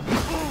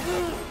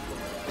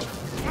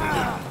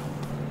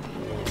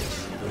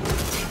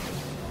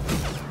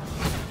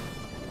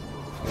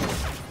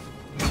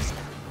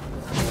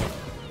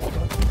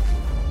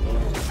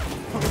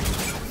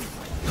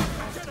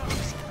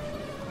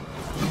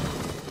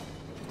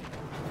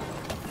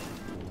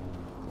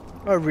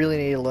 I really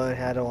need to learn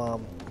how to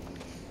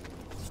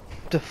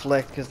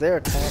deflect, because their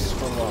attacks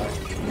were like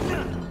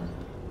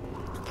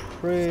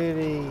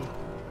pretty.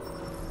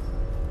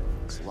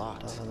 It's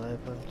locked. Doesn't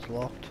open. It's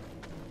locked.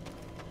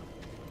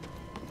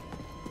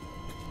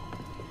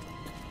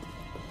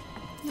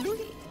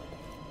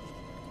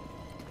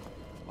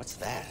 What's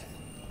that?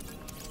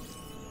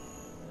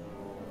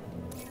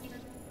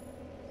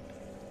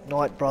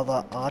 Knight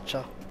Brother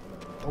Archer.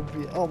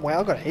 Oh wow,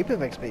 I got a heap of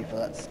XP for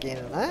that skin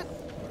and that.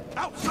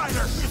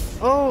 Outsider!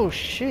 Oh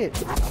shit.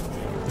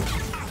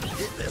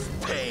 This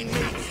pain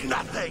means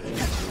nothing!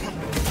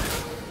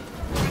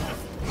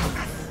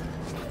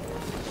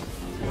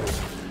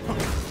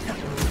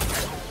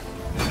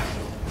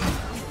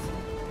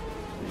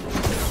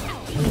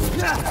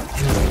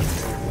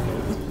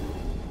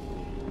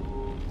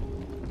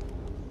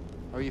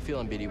 How are you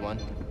feeling,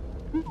 BD1?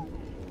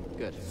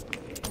 Good.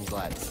 I'm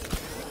glad.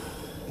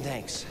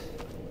 Thanks.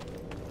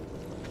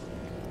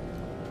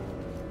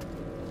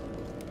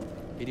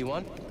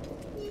 BD1?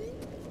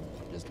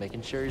 Just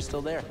making sure you're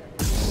still there.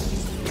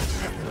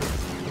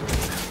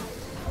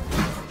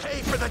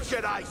 Pay for the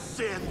Jedi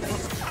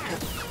sins!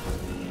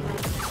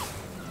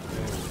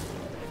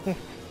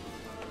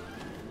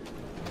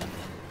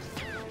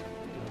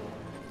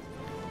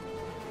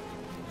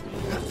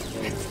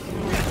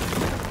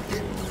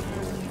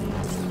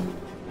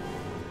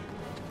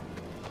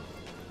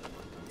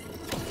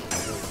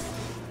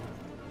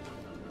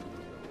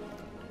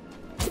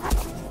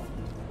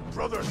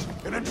 Brothers,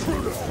 an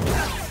intruder!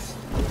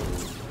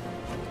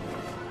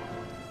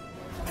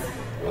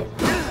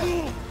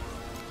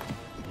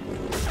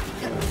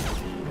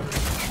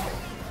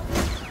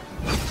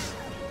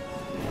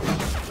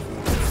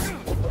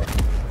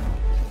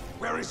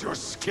 Where is your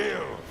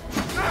skill?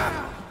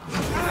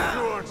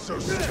 You aren't so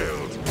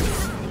skilled.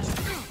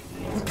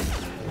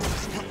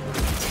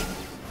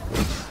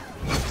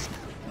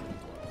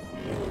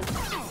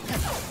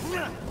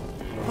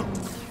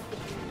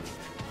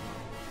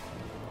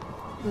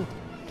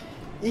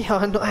 Yeah,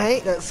 I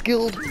ain't that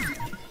skilled.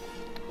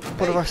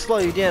 But if I slow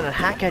you down and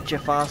hack at you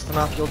fast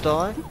enough, you'll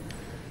die.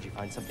 Did you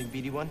find something,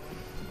 BD1?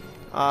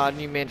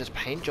 New Mantis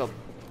paint job.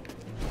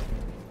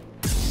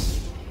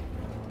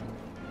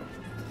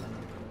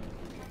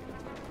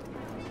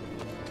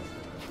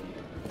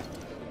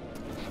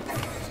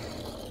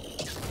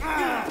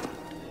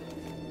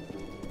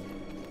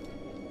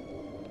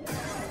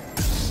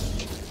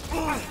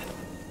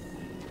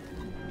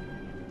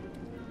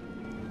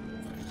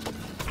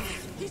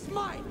 He's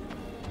mine!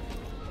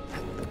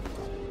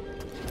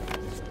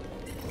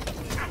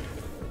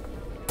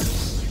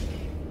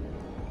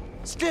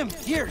 Stim,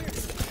 here!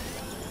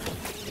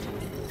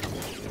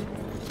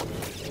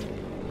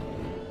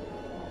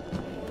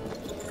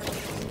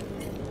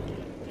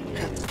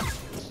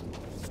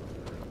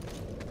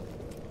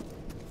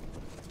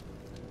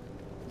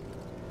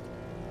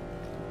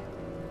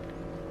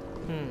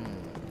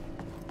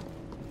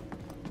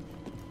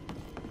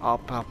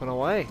 Up and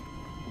away.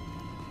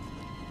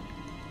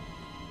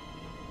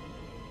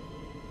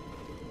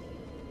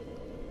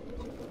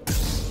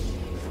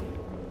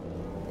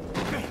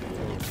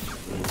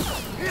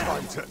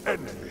 Time to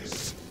end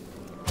this.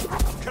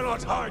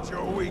 Cannot hide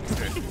your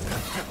weakness.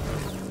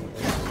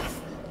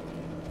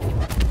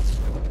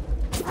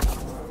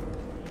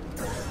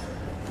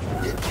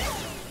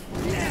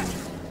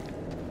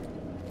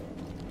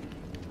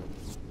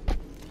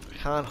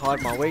 Can't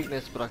hide my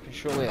weakness, but I can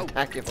surely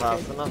attack you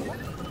fast enough.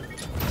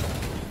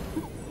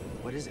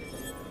 What is it?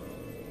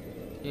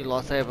 New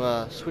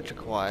lightsaber switch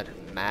acquired.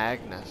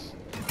 Magnus.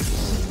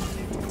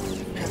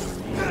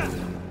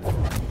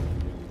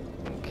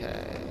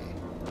 Okay.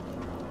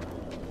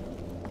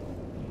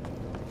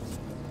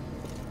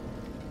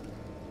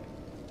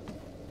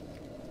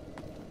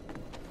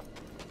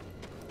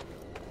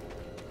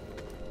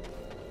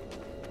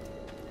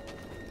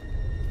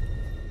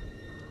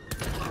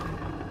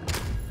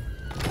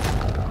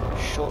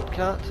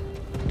 Shortcut.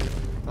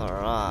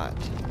 Alright.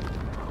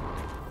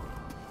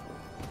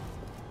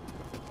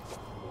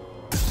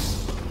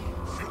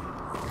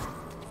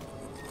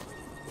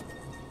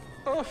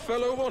 Oh,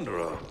 fellow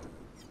wanderer.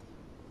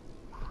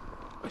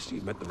 I see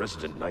you met the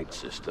resident Night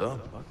Sister,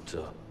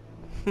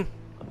 but,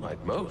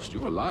 unlike most,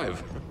 you're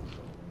alive.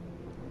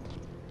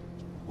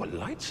 Well,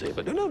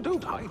 lightsaber? No,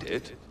 don't hide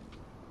it.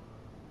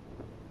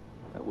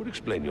 That would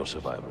explain your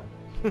survival.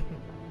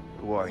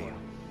 Who are you?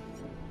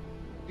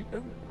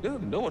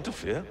 No one to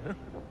fear.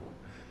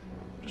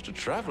 Just a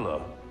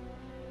traveler,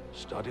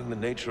 studying the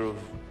nature of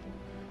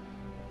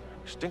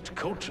extinct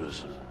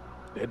cultures and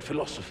dead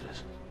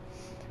philosophies.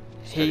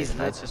 He's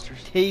Night Sisters?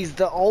 He's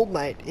the old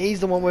mate. He's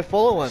the one we're I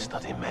following.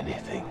 study many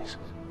things.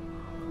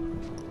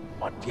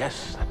 But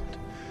yes, that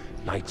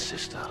Night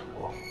Sister,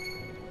 well,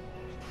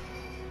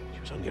 she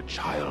was only a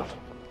child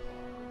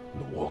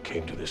when the war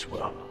came to this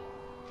world.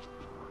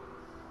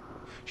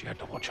 She had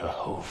to watch her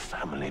whole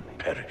family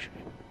perish.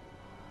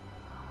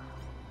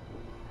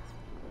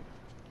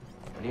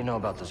 What do you know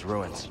about those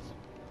ruins?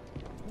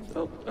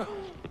 Oh,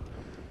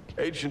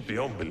 ancient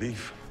beyond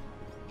belief.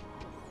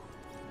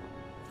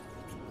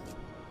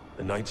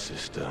 The Night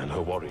Sister and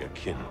her warrior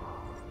kin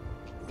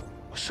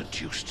were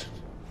seduced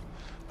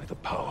by the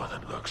power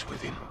that lurks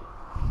within.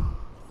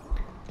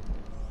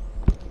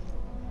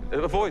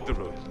 Avoid the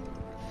ruin,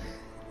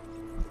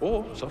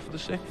 or suffer the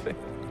same fate.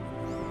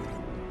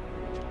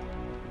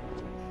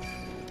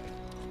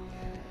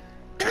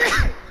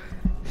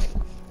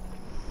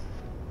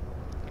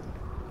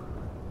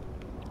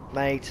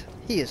 Mate,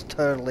 he is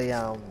totally,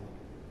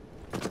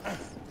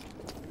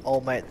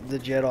 old mate, the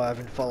Jedi I've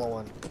been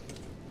following.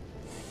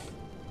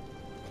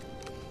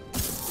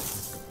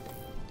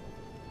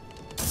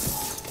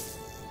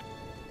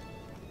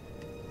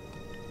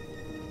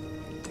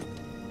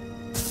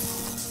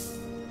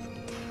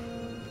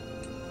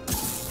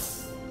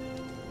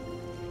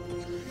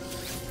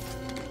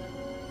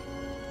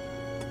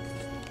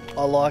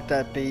 I like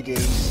that BD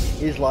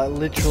is like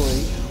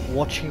literally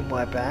watching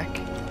my back.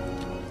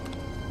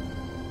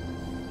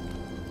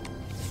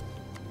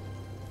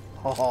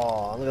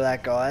 Oh, look at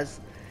that, guys.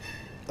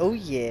 Oh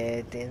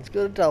yeah, Dan's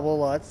got a double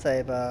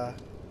lightsaber.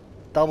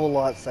 Double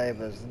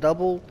lightsabers.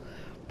 Double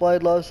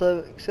blade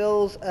lightsaber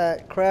excels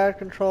at crowd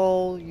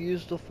control.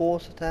 Use the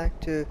force attack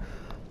to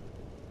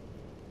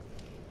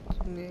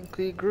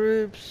clear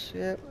groups.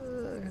 Yep.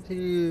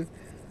 Continue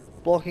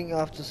blocking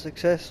after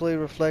successfully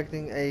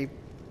reflecting a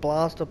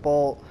blaster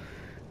bolt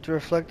to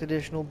reflect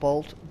additional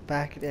bolt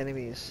back at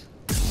enemies.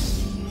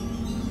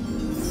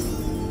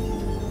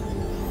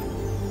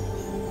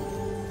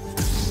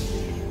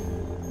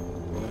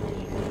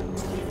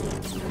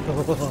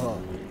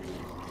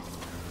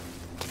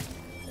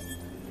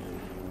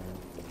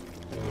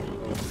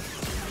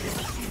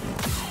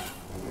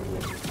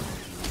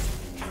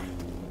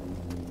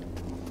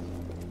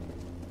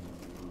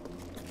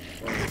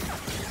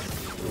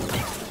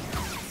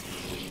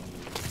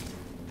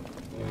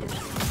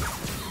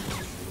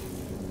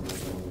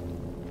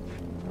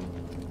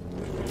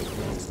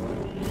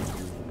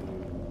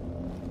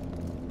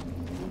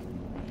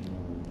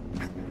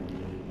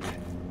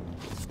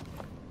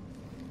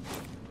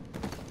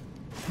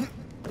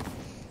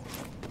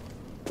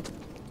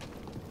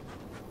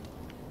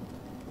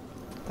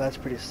 That's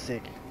pretty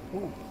sick.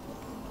 Ooh.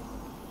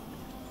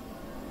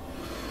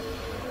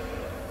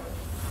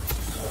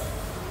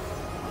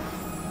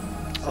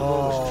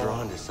 Someone was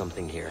drawn to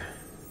something here.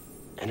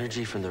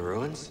 Energy from the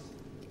ruins?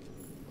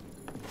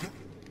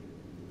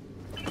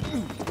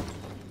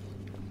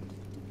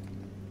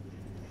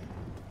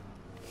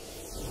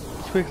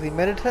 Quickly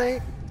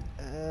meditate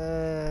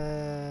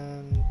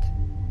and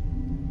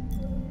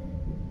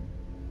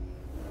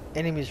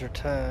enemies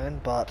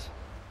return, but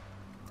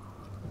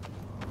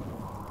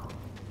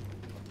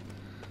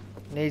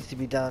needs to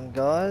be done,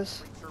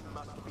 guys.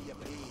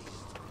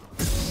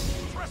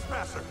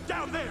 Trespasser,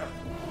 down there!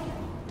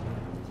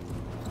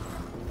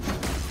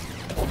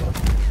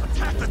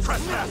 Attack the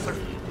trespasser!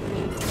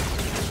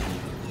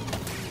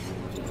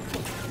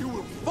 You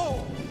will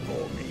fall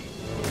for me.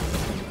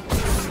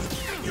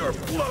 Your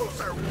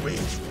blows are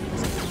weak.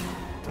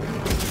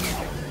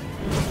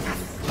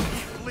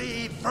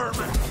 Bleed,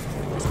 vermin!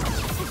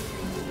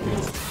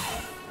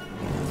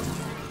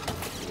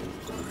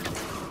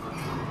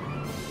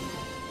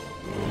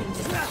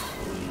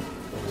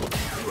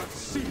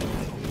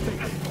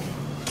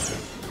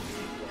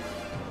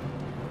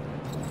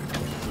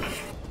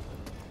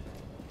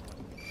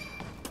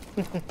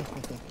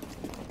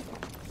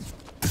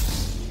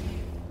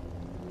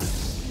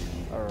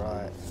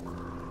 Alright.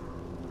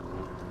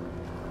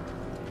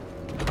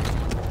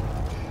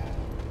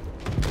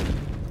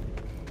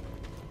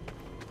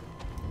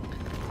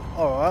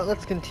 Alright,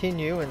 let's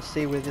continue and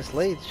see where this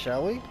leads,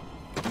 shall we?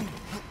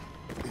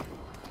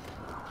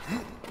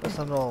 Guess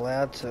I'm not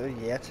allowed to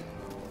yet.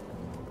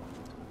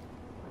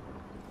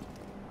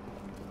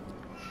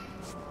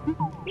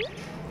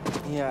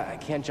 Yeah, I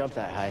can't jump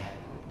that high.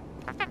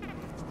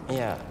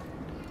 Yeah,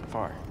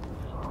 far.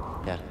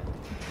 Yeah.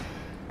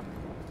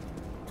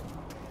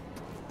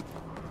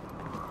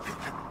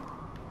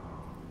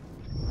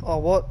 Oh,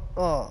 what?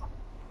 Oh.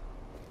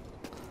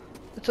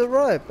 It's a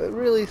rope. I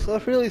really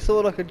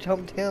thought I could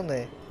jump down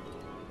there.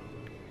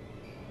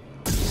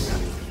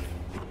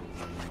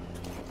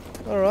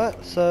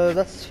 Alright, so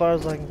that's as far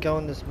as I can go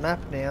on this map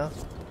now.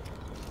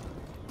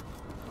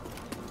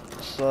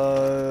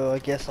 So I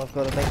guess I've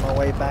got to make my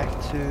way back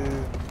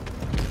to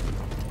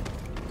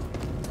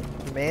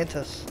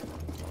Mantis.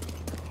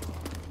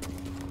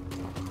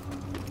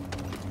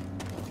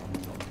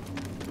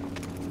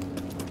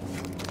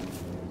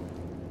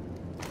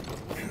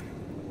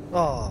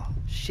 Oh,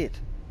 shit.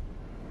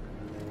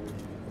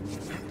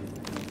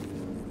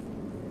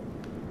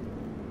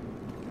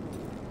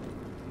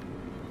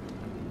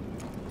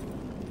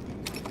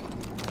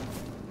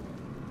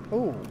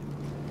 Ooh.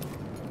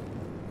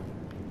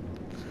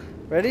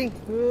 Ready?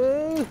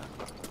 Oh,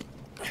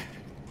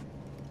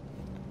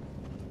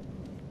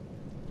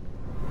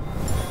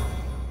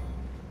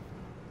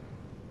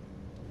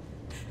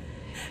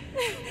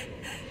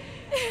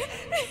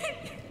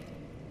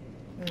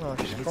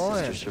 she's My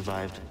crying. sister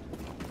survived.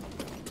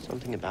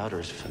 Something about her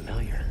is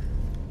familiar.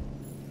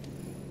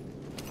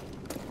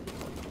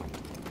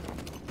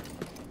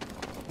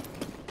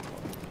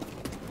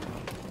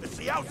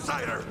 the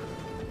outsider.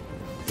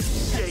 He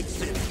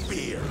shakes in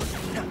fear.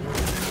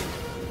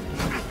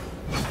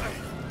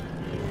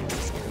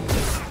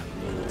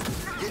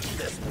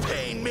 This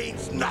pain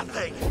means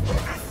nothing.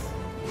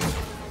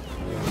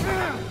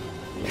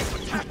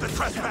 Attack the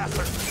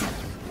trespasser.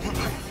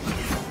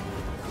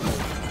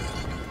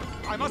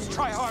 I must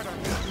try harder.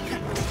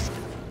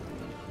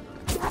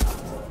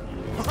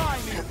 Try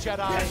me,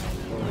 Jedi.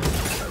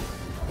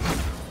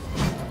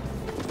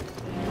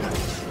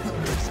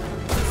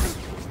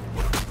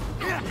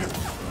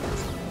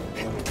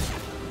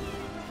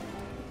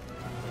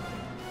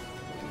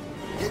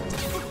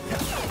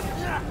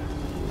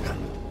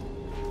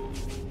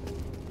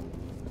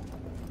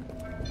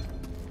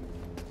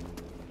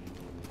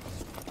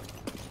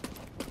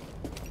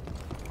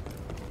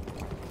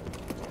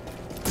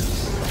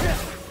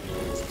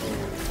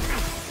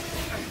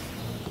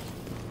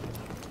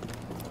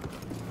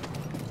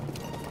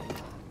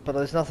 But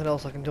there's nothing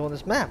else I can do on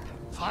this map.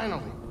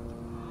 Finally.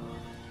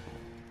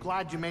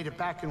 Glad you made it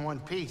back in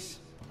one piece.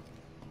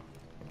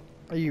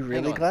 Are you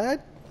really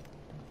glad?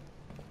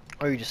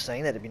 Or are you just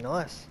saying that to be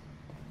nice?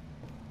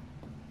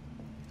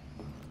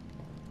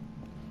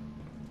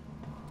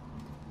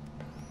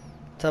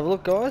 Let's have a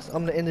look, guys.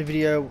 I'm going to end the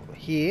video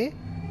here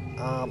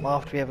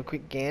after we have a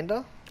quick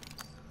gander.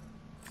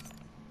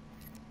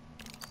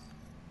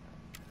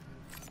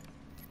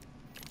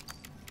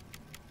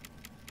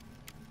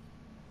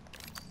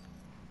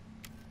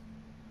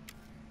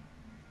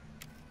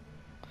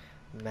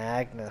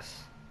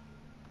 Magnus.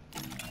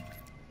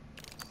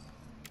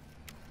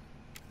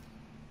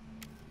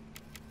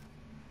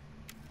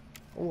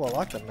 Oh, I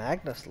like the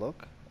Magnus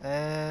look.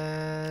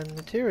 And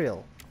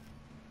material.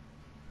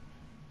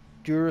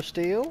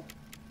 Durasteel.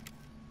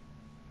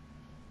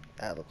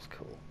 That looks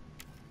cool.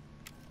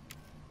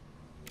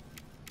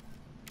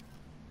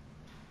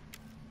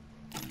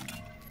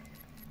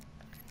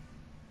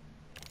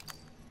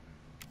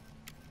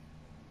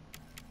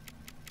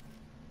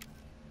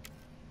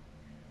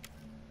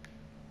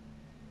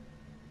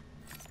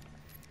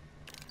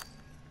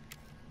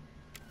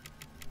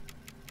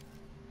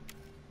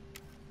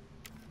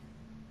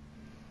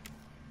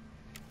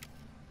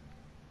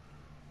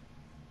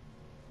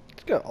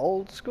 Let's go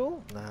old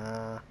school?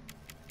 Nah.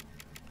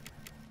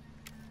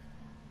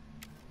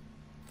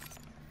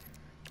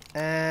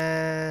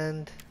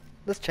 And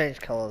let's change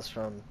colors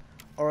from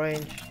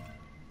orange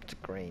to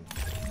green.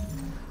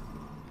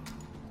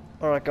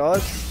 Alright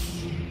guys.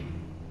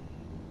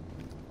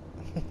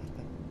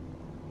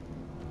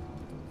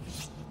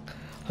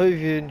 Hope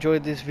you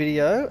enjoyed this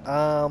video.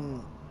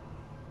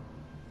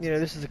 You know,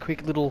 this is a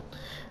quick little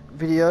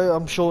video.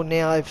 I'm sure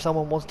now if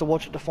someone wants to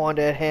watch it to find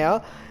out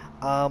how,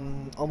 I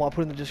might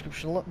put in the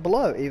description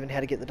below even how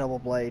to get the double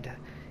blade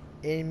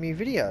in my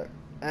video.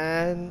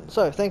 And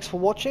so thanks for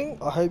watching.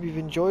 I hope you've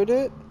enjoyed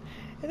it.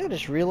 And I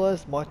just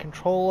realized my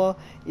controller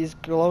is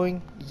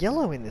glowing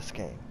yellow in this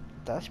game.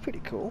 That's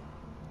pretty cool.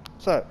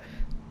 So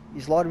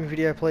if you liked my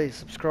video, please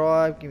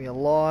subscribe, give me a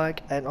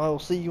like, and I will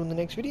see you in the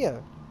next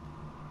video.